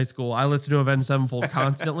was in high school, I listened to Avenged Sevenfold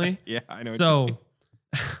constantly. Yeah, I know. So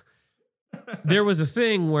there was a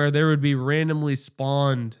thing where there would be randomly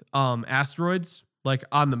spawned asteroids like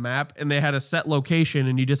on the map, and they had a set location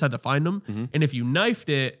and you just had to find them. Mm-hmm. And if you knifed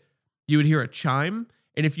it, you would hear a chime.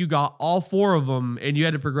 And if you got all 4 of them, and you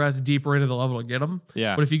had to progress deeper into the level to get them.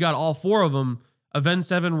 Yeah. But if you got all 4 of them, Avenged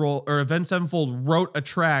Sevenfold wrote a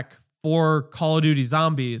track for Call of Duty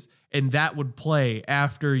Zombies, and that would play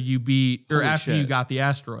after you beat or after you got the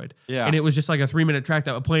asteroid. Yeah. And it was just like a 3-minute track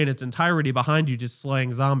that would play in its entirety behind you, just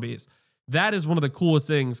slaying zombies. That is one of the coolest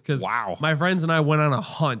things because my friends and I went on a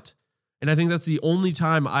hunt. And I think that's the only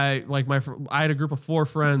time I had a group of 4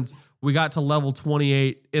 friends. We got to level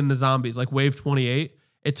 28 in the zombies, like wave 28.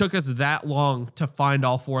 It took us that long to find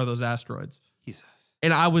all 4 of those asteroids. Jesus.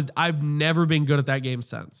 And I've never been good at that game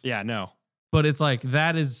since. Yeah, no. But it's like,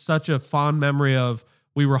 that is such a fond memory of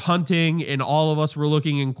we were hunting and all of us were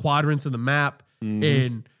looking in quadrants of the map. Mm-hmm.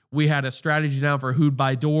 And we had a strategy down for who'd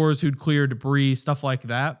buy doors, who'd clear debris, stuff like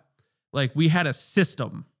that. Like we had a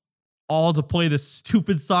system all to play this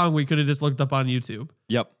stupid song we could have just looked up on YouTube.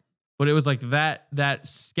 Yep. But it was like that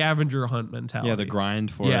scavenger hunt mentality. Yeah, the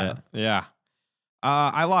grind for it. Yeah.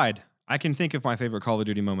 I lied. I can think of my favorite Call of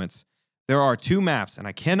Duty moments. There are 2 maps, and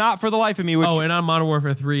I cannot for the life of me. And on Modern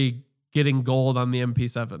Warfare 3, getting gold on the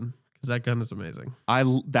MP7 because that gun is amazing.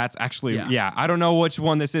 That's actually I don't know which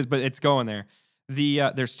one this is, but it's going there.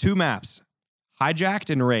 There's 2 maps, Hijacked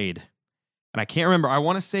and Raid. And I can't remember. I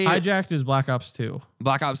want to say Hijacked is Black Ops 2.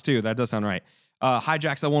 Black Ops 2. That does sound right.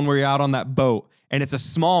 Hijacked's the one where you're out on that boat, and it's a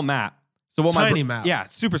small map. So what Tiny map. Yeah,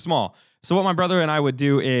 it's super small. So what my brother and I would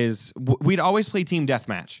do is we'd always play team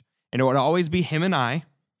deathmatch, and it would always be him and I,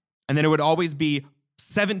 and then it would always be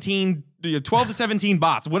 12 to 17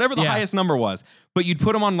 bots, whatever the highest number was. But you'd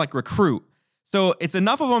put them on like recruit. So it's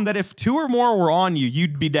enough of them that if 2 or more were on you,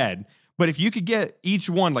 you'd be dead. But if you could get each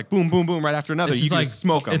one like boom, boom, boom right after another, you can just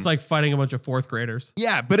smoke them. It's like fighting a bunch of 4th graders.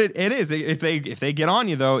 Yeah, but it is. If they get on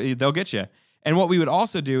you, though, they'll get you. And what we would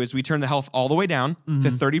also do is we turn the health all the way down to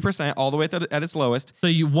 30%, all the way at its lowest. So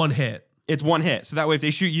you one hit. It's one hit. So that way if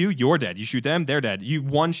they shoot you, you're dead. You shoot them, they're dead. You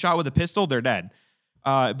one shot with a pistol, they're dead.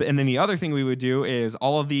 And then the other thing we would do is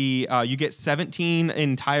all of the, you get 17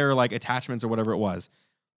 entire like attachments or whatever it was.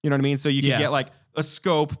 You know what I mean? So you could get like a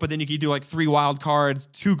scope, but then you could do like 3 wild cards,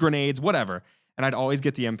 2 grenades, whatever. And I'd always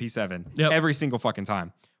get the MP7 every single fucking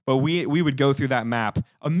time. But we would go through that map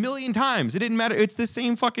a million times. It didn't matter. It's the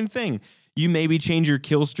same fucking thing. You maybe change your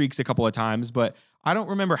kill streaks a couple of times, but I don't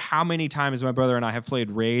remember how many times my brother and I have played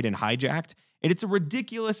Raid and Hijacked. And it's a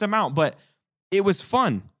ridiculous amount, but it was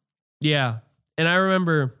fun. Yeah. And I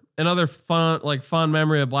remember another fond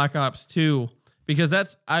memory of Black Ops 2, because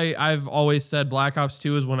I've always said Black Ops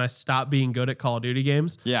 2 is when I stopped being good at Call of Duty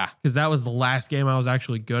games. Yeah. Because that was the last game I was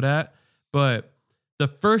actually good at. But the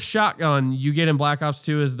first shotgun you get in Black Ops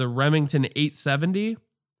 2 is the Remington 870.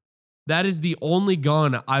 That is the only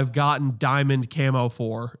gun I've gotten Diamond camo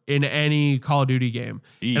for in any Call of Duty game.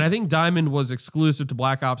 Jeez. And I think Diamond was exclusive to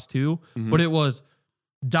Black Ops 2, but it was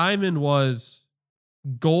Diamond was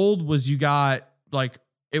gold was you got like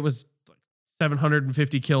it was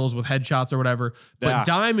 750 kills with headshots or whatever. But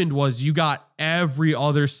Diamond was you got every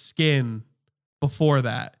other skin before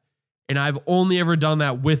that. And I've only ever done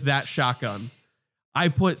that with that shotgun. I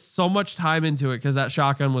put so much time into it because that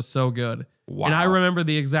shotgun was so good. Wow. And I remember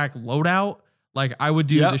the exact loadout. Like I would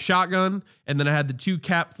do the shotgun, and then I had the 2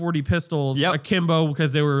 Cap 40 pistols akimbo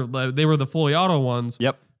because they were the fully auto ones.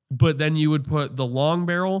 Yep. But then you would put the long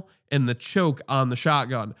barrel and the choke on the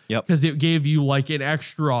shotgun. Yep. Because it gave you like an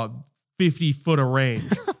extra 50 foot of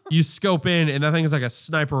range. You scope in, and that thing is like a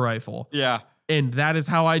sniper rifle. Yeah. And that is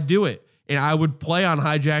how I do it. And I would play on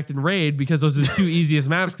Hijacked and Raid because those are the two easiest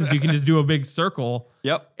maps because you can just do a big circle.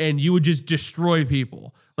 Yep. And you would just destroy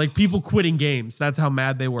people. Like people quitting games. That's how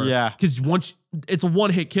mad they were. Yeah. Because once it's a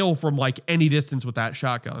one-hit kill from like any distance with that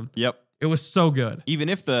shotgun. Yep. It was so good. Even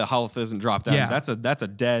if the health isn't dropped down, that's a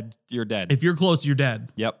dead, you're dead. If you're close, you're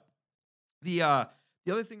dead. Yep. The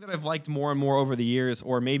other thing that I've liked more and more over the years,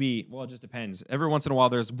 or maybe, well, it just depends. Every once in a while,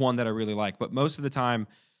 there's one that I really like, but most of the time,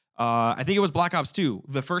 I think it was Black Ops 2.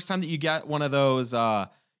 The first time that you get one of those,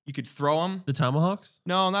 you could throw them. The Tomahawks?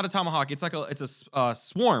 No, not a Tomahawk. It's like a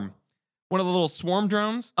swarm. One of the little swarm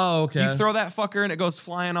drones. Oh, okay. You throw that fucker and it goes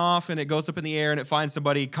flying off and it goes up in the air and it finds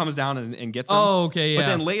somebody, comes down and gets them. Oh, okay, yeah. But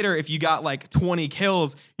then later, if you got like 20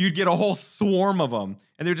 kills, you'd get a whole swarm of them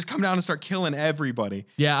and they would just come down and start killing everybody.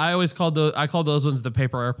 Yeah, I always called those ones the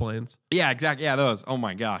paper airplanes. Yeah, exactly. Yeah, those. Oh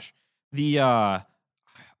my gosh. The I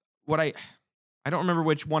don't remember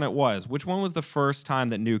which one it was. Which one was the first time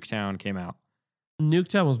that Nuketown came out?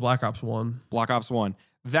 Nuketown was Black Ops 1. Black Ops 1.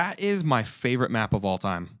 That is my favorite map of all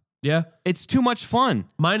time. Yeah. It's too much fun.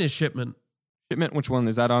 Mine is Shipment. Shipment, which one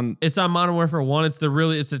is that on? It's on Modern Warfare 1. It's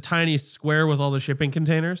a tiny square with all the shipping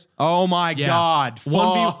containers. Oh my God.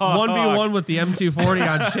 1v1 with the M240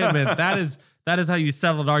 on Shipment. That is how you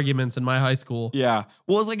settled arguments in my high school. Yeah.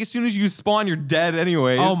 Well, it's like as soon as you spawn, you're dead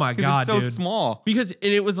anyways. Oh my God, it's so dude. small. Because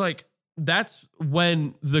it was like, that's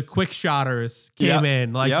when the quick shotters came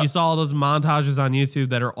in. Like you saw all those montages on YouTube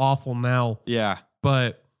that are awful now. Yeah.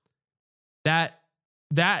 But that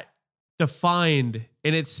defined,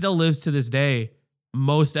 and it still lives to this day,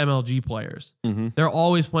 most MLG players. Mm-hmm. They're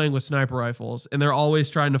always playing with sniper rifles, and they're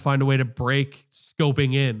always trying to find a way to break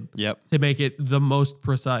scoping in to make it the most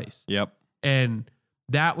precise. Yep. And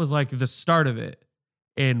that was like the start of it.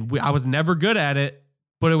 And I was never good at it,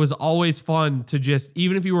 but it was always fun to just,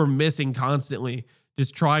 even if you were missing constantly,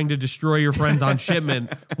 just trying to destroy your friends on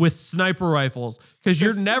Shipment with sniper rifles, because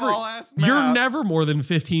you're never more than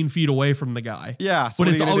 15 feet away from the guy. Yeah, so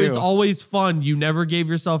but it's always fun. You never gave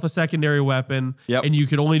yourself a secondary weapon, and you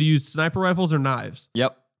could only use sniper rifles or knives.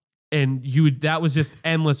 Yep, and that was just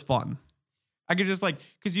endless fun. I could just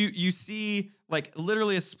because you see like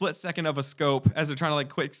literally a split second of a scope as they're trying to like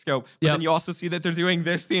quick scope, but then you also see that they're doing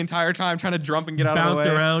this the entire time, trying to jump and get out of the way.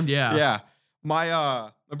 Bounce around, yeah. Yeah.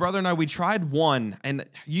 My brother and I, we tried one, and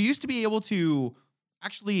you used to be able to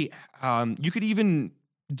actually, you could even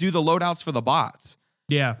do the loadouts for the bots.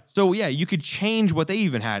 Yeah. So yeah, you could change what they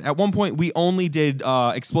even had. At one point, we only did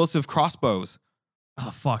explosive crossbows.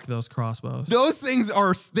 Oh, fuck those crossbows. Those things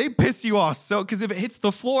they piss you off. So, because if it hits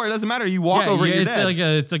the floor, it doesn't matter. You walk over, you're dead.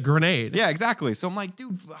 It's a grenade. Yeah, exactly. So I'm like,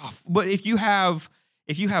 dude, but if you have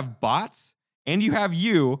bots, and you have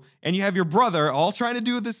your brother all trying to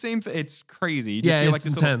do the same thing, it's crazy. You just hear it's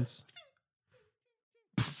intense.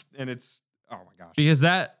 And it's, oh my gosh. Because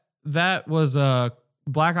that was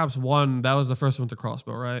Black Ops 1, that was the first one with the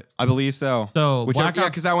crossbow, right? I believe so. So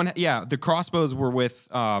because that one, the crossbows were with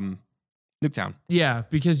Nuketown. Yeah,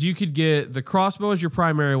 because you could get the crossbow as your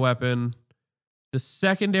primary weapon. The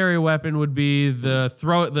secondary weapon would be the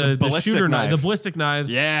shooter knife, the ballistic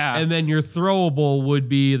knives. Yeah. And then your throwable would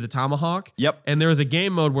be the tomahawk. Yep. And there was a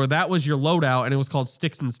game mode where that was your loadout, and it was called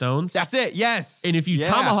Sticks and Stones. That's it. Yes. And if you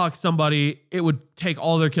tomahawk somebody, it would take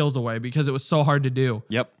all their kills away because it was so hard to do.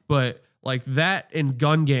 Yep. But like that and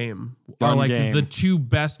gun game are like the two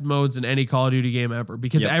best modes in any Call of Duty game ever,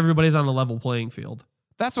 because everybody's on a level playing field.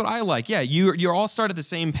 That's what I like. Yeah, you all start at the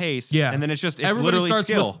same pace. Yeah, and then it's literally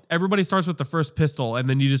skill. Everybody starts with the first pistol, and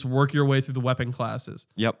then you just work your way through the weapon classes.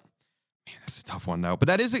 Yep. Man, that's a tough one though. But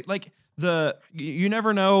that is like you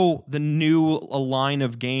never know the new line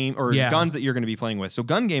of game or guns that you're going to be playing with. So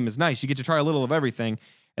gun game is nice. You get to try a little of everything,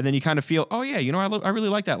 and then you kind of feel, oh yeah, I really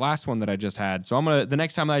like that last one that I just had. So the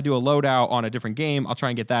next time that I do a loadout on a different game, I'll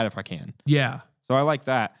try and get that if I can. Yeah. So I like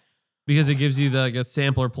that because it gives you like a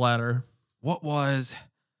sampler platter. What was?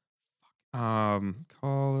 It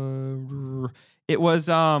was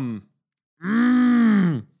what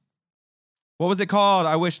was it called?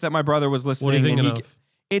 I wish that my brother was listening. What are you thinking of?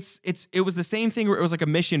 It was the same thing where it was like a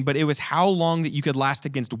mission, but it was how long that you could last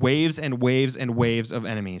against waves and waves and waves of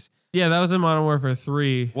enemies. Yeah, that was in Modern Warfare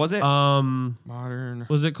 3. Was it? Modern.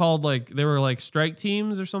 Was it called like they were like strike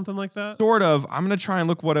teams or something like that? Sort of. I'm gonna try and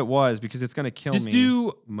look what it was because it's gonna kill me. Just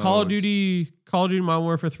do Call of Duty Modern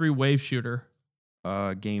Warfare 3 wave shooter.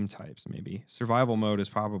 Game types maybe. Survival mode is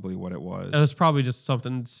probably what it was. It was probably just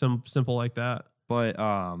something simple like that. But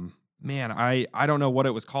man, I don't know what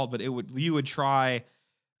it was called, but you would try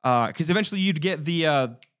because eventually you'd get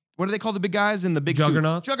the what do they call the big guys in the big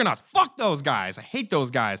Juggernauts? suits? Juggernauts. Fuck those guys. I hate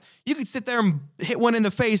those guys. You could sit there and hit one in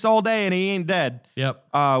the face all day and he ain't dead. Yep.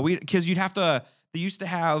 Because you have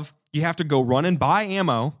to go run and buy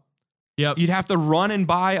ammo. Yep. You'd have to run and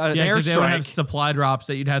buy an airstrike. They would have supply drops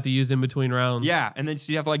that you'd have to use in between rounds. Yeah, and then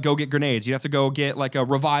you have to like go get grenades. You have to go get like a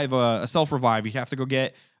revive, a self revive. You have to go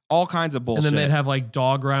get all kinds of bullshit. And then they'd have like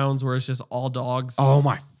dog rounds where it's just all dogs. Oh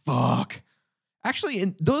my fuck!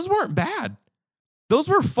 Actually, those weren't bad. Those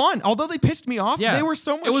were fun. Although they pissed me off, they were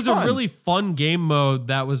so much fun. It was a really fun game mode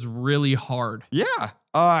that was really hard. Yeah.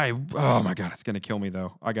 Oh my god, it's gonna kill me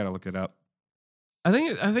though. I gotta look it up. I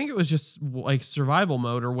think it was just like survival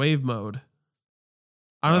mode or wave mode.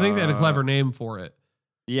 I don't think they had a clever name for it.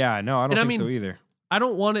 Yeah, no, I don't think so either. I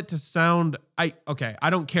don't want it to sound I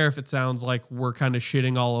don't care if it sounds like we're kind of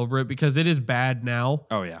shitting all over it because it is bad now.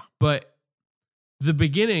 Oh yeah. But the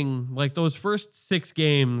beginning, like those first 6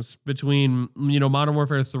 games between, Modern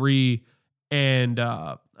Warfare 3 and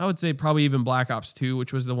I would say probably even Black Ops 2,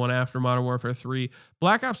 which was the one after Modern Warfare 3.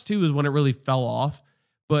 Black Ops 2 is when it really fell off.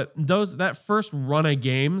 But that first run of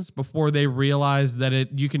games before they realized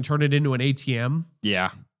that you can turn it into an ATM.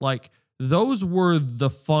 Yeah. Like those were the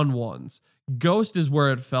fun ones. Ghost is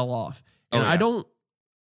where it fell off. And I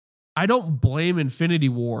don't blame Infinity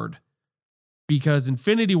Ward because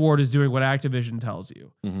Infinity Ward is doing what Activision tells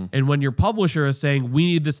you. Mm-hmm. And when your publisher is saying, we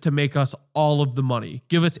need this to make us all of the money,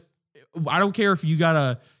 I don't care if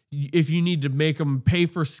you need to make them pay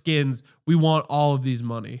for skins, we want all of these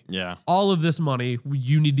money. Yeah. All of this money,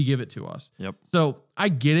 you need to give it to us. Yep. So I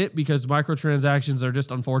get it because microtransactions are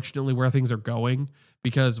just unfortunately where things are going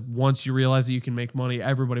because once you realize that you can make money,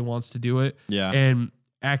 everybody wants to do it. Yeah. And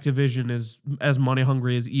Activision is as money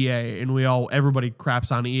hungry as EA and everybody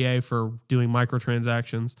craps on EA for doing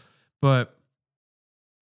microtransactions. But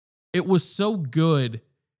it was so good.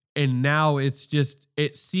 And now it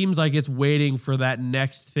seems like it's waiting for that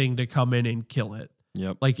next thing to come in and kill it.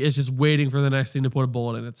 Yep. Like it's just waiting for the next thing to put a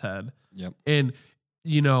bullet in its head. Yep. And,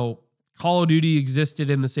 Call of Duty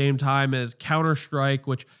existed in the same time as Counter-Strike,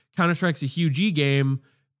 which Counter-Strike's a huge game,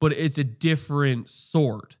 but it's a different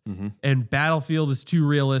sort. Mm-hmm. And Battlefield is too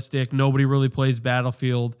realistic. Nobody really plays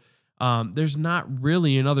Battlefield. There's not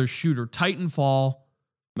really another shooter. Titanfall.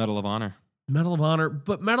 Medal of Honor,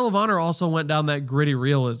 but Medal of Honor also went down that gritty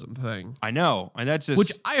realism thing. I know, and that's just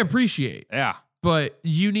which I appreciate. Yeah, but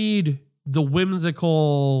you need the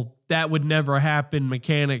whimsical that would never happen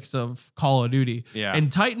mechanics of Call of Duty. Yeah, and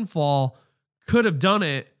Titanfall could have done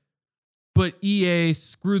it, but EA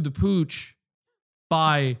screwed the pooch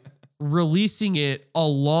by releasing it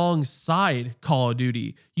alongside Call of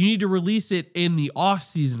Duty. You need to release it in the off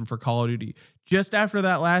season for Call of Duty. Just after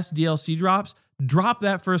that last DLC drops. Drop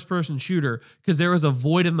that first-person shooter because there is a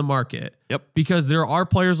void in the market. Yep. Because there are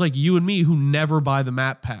players like you and me who never buy the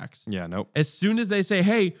map packs. Yeah, nope. As soon as they say,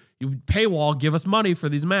 hey, you paywall, give us money for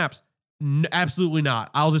these maps. Absolutely not.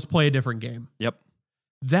 I'll just play a different game. Yep.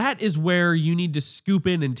 That is where you need to scoop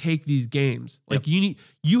in and take these games. Like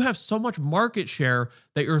you have so much market share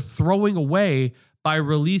that you're throwing away by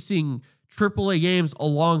releasing AAA games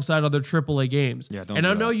alongside other AAA games. Yeah, don't. And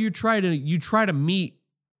I know you try to meet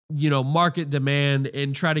market demand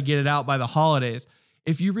and try to get it out by the holidays.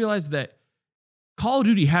 If you realize that Call of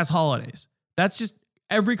Duty has holidays, that's just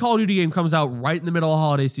every Call of Duty game comes out right in the middle of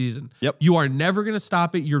holiday season. Yep. You are never going to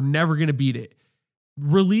stop it. You're never going to beat it.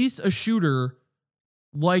 Release a shooter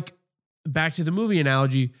like back to the movie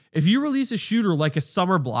analogy. If you release a shooter like a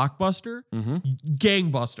summer blockbuster,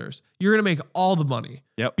 gangbusters, you're going to make all the money.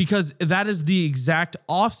 Yep. Because that is the exact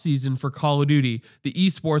off season for Call of Duty. The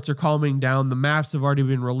esports are calming down. The maps have already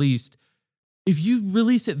been released. If you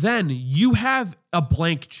release it then, you have a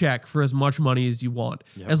blank check for as much money as you want.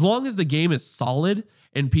 Yep. As long as the game is solid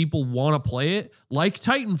and people want to play it, like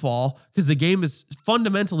Titanfall, because the game is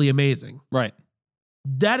fundamentally amazing. Right.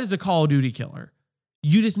 That is a Call of Duty killer.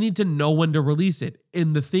 You just need to know when to release it.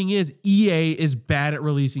 And the thing is, EA is bad at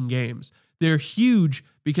releasing games. They're huge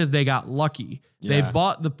because they got lucky. Yeah. They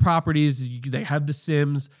bought the properties. They have The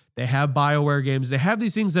Sims. They have BioWare games. They have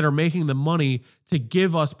these things that are making them money to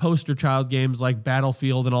give us poster child games like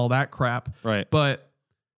Battlefield and all that crap. Right. But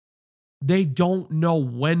they don't know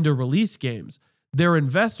when to release games. Their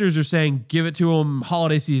investors are saying, give it to them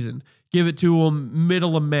holiday season. Give it to them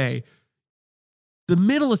middle of May. The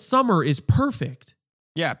middle of summer is perfect.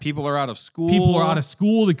 Yeah, people are out of school.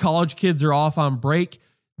 The college kids are off on break.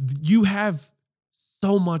 You have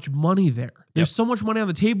so much money there. There's so much money on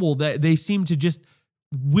the table that they seem to just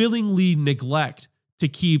willingly neglect to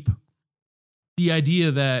keep the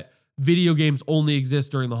idea that video games only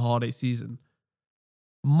exist during the holiday season.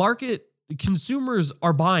 Consumers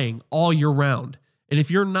are buying all year round. And if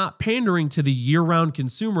you're not pandering to the year-round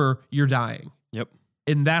consumer, you're dying. Yep.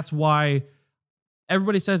 And that's why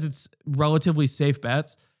everybody says it's relatively safe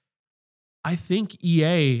bets. I think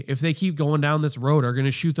EA, if they keep going down this road, are going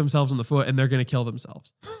to shoot themselves in the foot and they're going to kill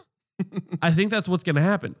themselves. I think that's what's going to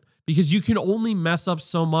happen because you can only mess up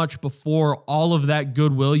so much before all of that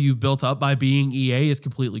goodwill you've built up by being EA is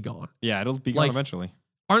completely gone. Yeah, it'll be gone eventually.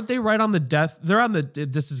 Aren't they right on the death? They're on the,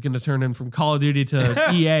 this is going to turn in from Call of Duty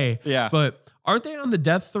to EA. Yeah. But aren't they on the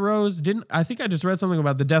death throes? I think I just read something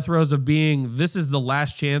about the death throes of being, this is the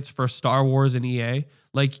last chance for Star Wars and EA.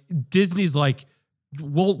 Like Disney's like,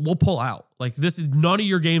 we'll pull out. Like none of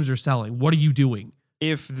your games are selling. What are you doing?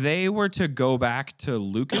 If they were to go back to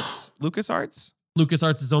LucasArts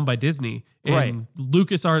is owned by Disney, and right. the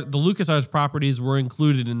LucasArts properties were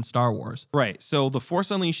included in Star Wars. Right. So The Force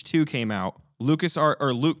Unleashed 2 came out.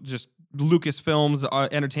 Lucasfilms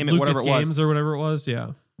Entertainment, whatever it was. Games or whatever it was,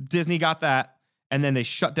 yeah. Disney got that, and then they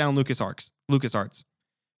shut down LucasArts.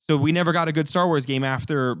 So we never got a good Star Wars game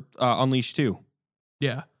after Unleashed 2.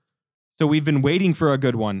 Yeah. So we've been waiting for a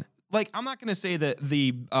good one. Like, I'm not going to say that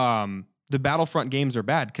the Battlefront games are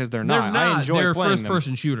bad because they're not. I enjoy they're playing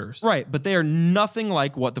first-person shooters. Right, but they are nothing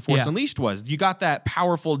like what The Force Unleashed was. You got that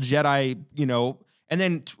powerful Jedi, and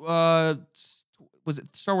then was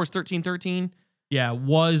it Star Wars 1313? Yeah,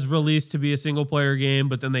 was released to be a single-player game,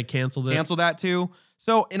 but then they canceled it. Canceled that too.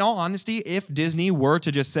 So in all honesty, if Disney were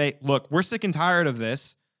to just say, look, we're sick and tired of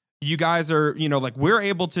this. You guys are, we're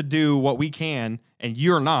able to do what we can and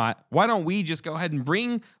you're not. Why don't we just go ahead and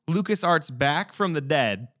bring LucasArts back from the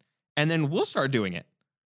dead and then we'll start doing it?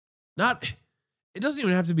 It doesn't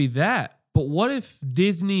even have to be that. But what if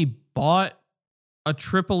Disney bought a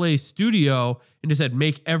AAA studio and just said,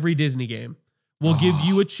 make every Disney game? We'll give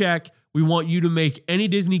you a check. We want you to make any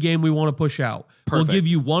Disney game we want to push out. Perfect. We'll give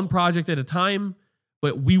you one project at a time,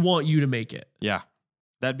 but we want you to make it. Yeah.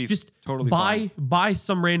 That'd be just totally fine. Buy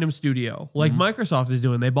some random studio like Microsoft is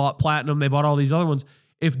doing. They bought Platinum. They bought all these other ones.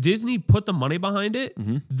 If Disney put the money behind it,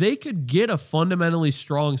 they could get a fundamentally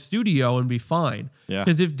strong studio and be fine. Yeah.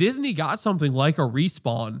 Because if Disney got something like a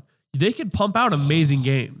Respawn, they could pump out amazing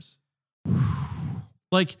games.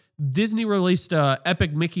 Like Disney released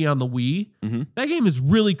Epic Mickey on the Wii. That game is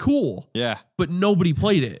really cool. Yeah. But nobody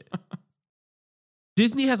played it.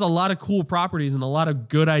 Disney has a lot of cool properties and a lot of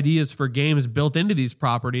good ideas for games built into these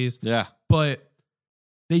properties. Yeah. But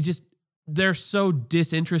they're so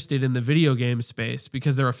disinterested in the video game space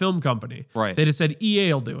because they're a film company. Right. They just said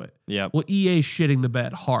EA will do it. Yeah. Well, EA's shitting the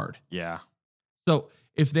bed hard. Yeah. So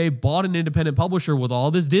if they bought an independent publisher with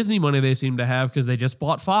all this Disney money they seem to have because they just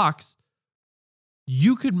bought Fox,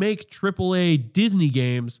 you could make AAA Disney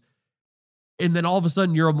games and then all of a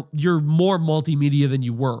sudden you're more multimedia than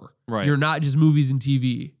you were. Right. You're not just movies and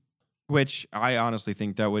TV. Which I honestly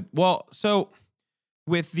think that would so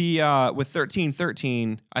with the with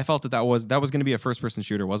 1313, I felt that was going to be a first person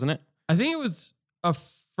shooter, wasn't it? I think it was a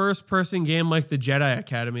first person game like the Jedi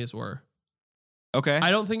Academies were. Okay.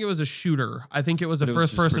 I don't think it was a shooter. I think it was a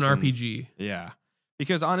first person RPG. Yeah.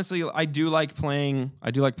 Because honestly, I do like playing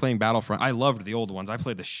Battlefront. I loved the old ones. I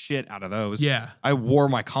played the shit out of those. Yeah. I wore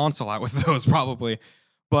my console out with those probably.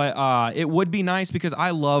 But it would be nice because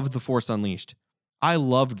I loved The Force Unleashed. I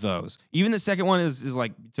loved those. Even the second one is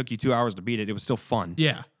like took you 2 hours to beat it. It was still fun.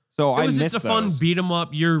 Yeah. So it was just a fun beat 'em up.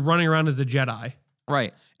 You're running around as a Jedi.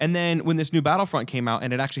 Right. And then when this new Battlefront came out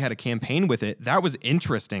and it actually had a campaign with it, that was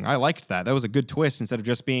interesting. I liked that. That was a good twist instead of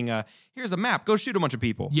just being here's a map, go shoot a bunch of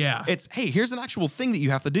people. Yeah. It's hey, here's an actual thing that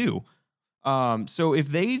you have to do. So if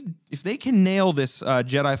they can nail this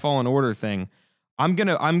Jedi Fallen Order thing, I'm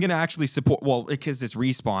gonna actually support. Because it's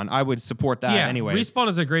Respawn, I would support that anyway. Respawn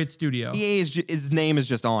is a great studio. EA his name is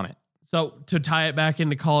just on it. So to tie it back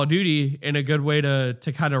into Call of Duty, in a good way to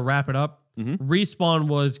kind of wrap it up, Respawn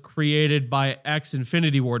was created by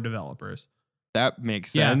ex-Infinity Ward developers. That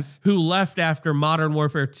makes sense. Who left after Modern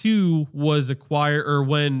Warfare 2 was acquired, or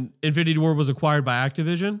when Infinity Ward was acquired by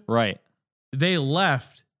Activision. Right. They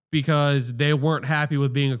left because they weren't happy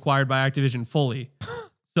with being acquired by Activision fully.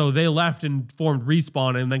 So they left and formed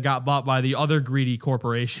Respawn and then got bought by the other greedy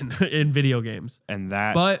corporation in video games.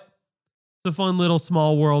 But it's a fun little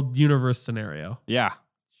small world universe scenario. Yeah.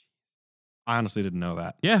 I honestly didn't know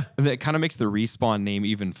that. Yeah. That kind of makes the Respawn name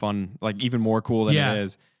even fun, like even more cool than it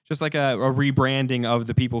is. Just like a rebranding of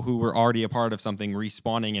the people who were already a part of something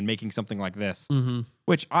respawning and making something like this.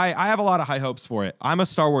 Which I have a lot of high hopes for it. I'm a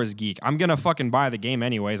Star Wars geek. I'm going to fucking buy the game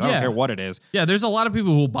anyways. I don't care what it is. Yeah, there's a lot of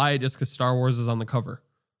people who will buy it just because Star Wars is on the cover.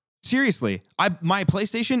 Seriously, my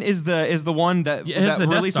PlayStation is the one that it has the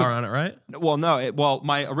Death Star on it, right? Well, no.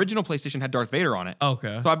 My original PlayStation had Darth Vader on it.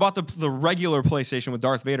 Okay. So I bought the regular PlayStation with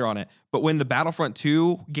Darth Vader on it. But when the Battlefront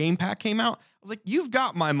 2 game pack came out, I was like, "You've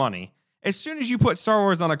got my money." As soon as you put Star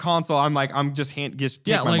Wars on a console, I'm like, I'm just take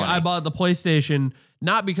my money. I bought the PlayStation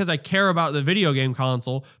not because I care about the video game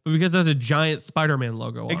console, but because there's a giant Spider-Man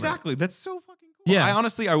logo on it. Exactly. That's so fucking cool. Yeah.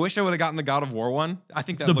 I wish I would have gotten the God of War one. I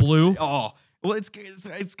think that the looks, blue. Oh. Well, it's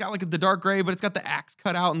got like the dark gray, but it's got the axe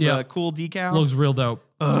cut out and the cool decal. Looks real dope.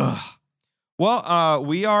 Ugh. Well,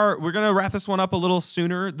 we're gonna wrap this one up a little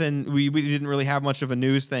sooner than we didn't really have much of a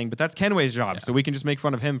news thing, but that's Kenway's job, so we can just make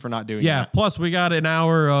fun of him for not doing that. Yeah. Plus, we got an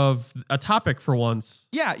hour of a topic for once.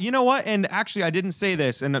 Yeah. You know what? And actually, I didn't say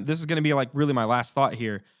this, and this is gonna be like really my last thought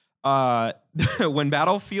here. When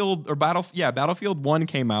Battlefield 1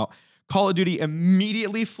 came out, Call of Duty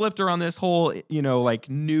immediately flipped her on this whole,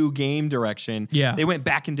 like new game direction. Yeah. They went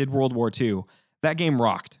back and did World War II. That game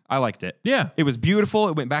rocked. I liked it. Yeah. It was beautiful.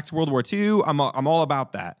 It went back to World War II. I'm all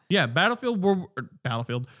about that. Yeah. Call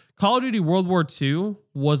of Duty World War II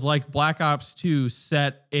was like Black Ops 2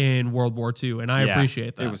 set in World War II, and I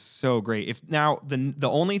appreciate that. It was so great. If now the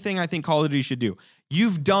only thing I think Call of Duty should do,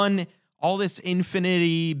 you've done all this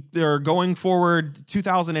Infinity, they're going forward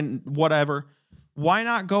 2000 and whatever. Why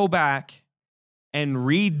not go back and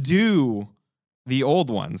redo the old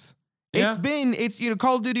ones? Yeah. It's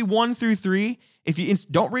Call of Duty 1 through 3. If you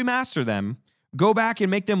don't remaster them, go back and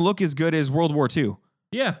make them look as good as World War II.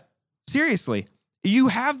 Yeah. Seriously. You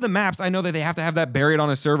have the maps. I know that they have to have that buried on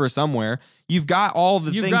a server somewhere. You've got all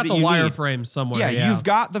the things that you need. You've got the wireframe somewhere. Yeah, you've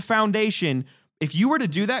got the foundation. If you were to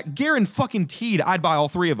do that, guaranteed, I'd buy all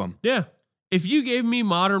 3 of them. Yeah. If you gave me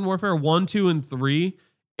Modern Warfare 1, 2, and 3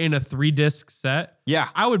 in a 3-disc set,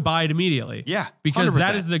 I would buy it immediately. Yeah, because 100%.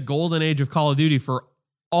 that is the golden age of Call of Duty for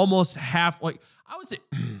almost half. Like I would say,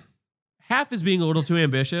 half is being a little too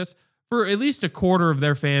ambitious for at least a quarter of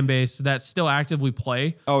their fan base that still actively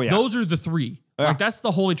play. Oh yeah, those are the 3. Yeah. Like that's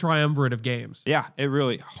the holy triumvirate of games. Yeah, it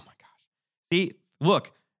really. Oh my gosh. See,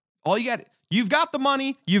 look, all you've got the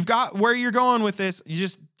money, you've got where you're going with this. You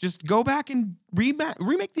just go back and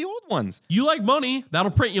remake the old ones. You like money?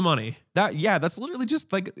 That'll print you money. That's literally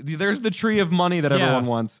just like there's the tree of money that everyone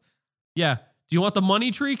wants. Yeah. Do you want the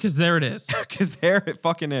money tree? Because there it is. Because there it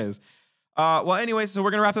fucking is. Well, anyway, so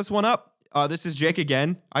we're gonna wrap this one up. This is Jake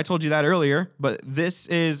again. I told you that earlier, but this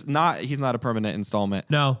is not. He's not a permanent installment.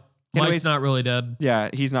 No. Mike's not really dead. Yeah,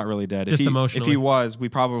 he's not really dead. Just emotionally. If he was, we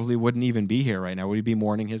probably wouldn't even be here right now. Would we be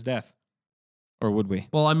mourning his death? Or would we?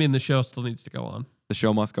 Well, I mean, the show still needs to go on. The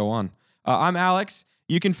show must go on. I'm Alex.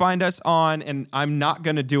 You can find us on, and I'm not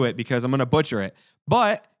going to do it because I'm going to butcher it,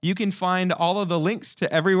 but you can find all of the links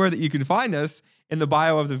to everywhere that you can find us in the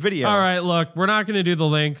bio of the video. All right, look, we're not going to do the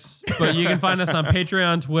links, but you can find us on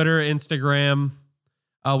Patreon, Twitter, Instagram.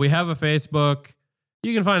 We have a Facebook.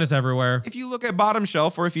 You can find us everywhere. If you look at Bottom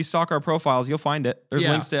Shelf or if you stalk our profiles, you'll find it. There's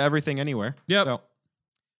links to everything anywhere. Yep. So.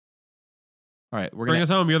 All right, bring us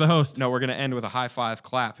home. You're the host. No, we're gonna end with a high five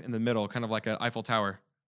clap in the middle, kind of like an Eiffel Tower.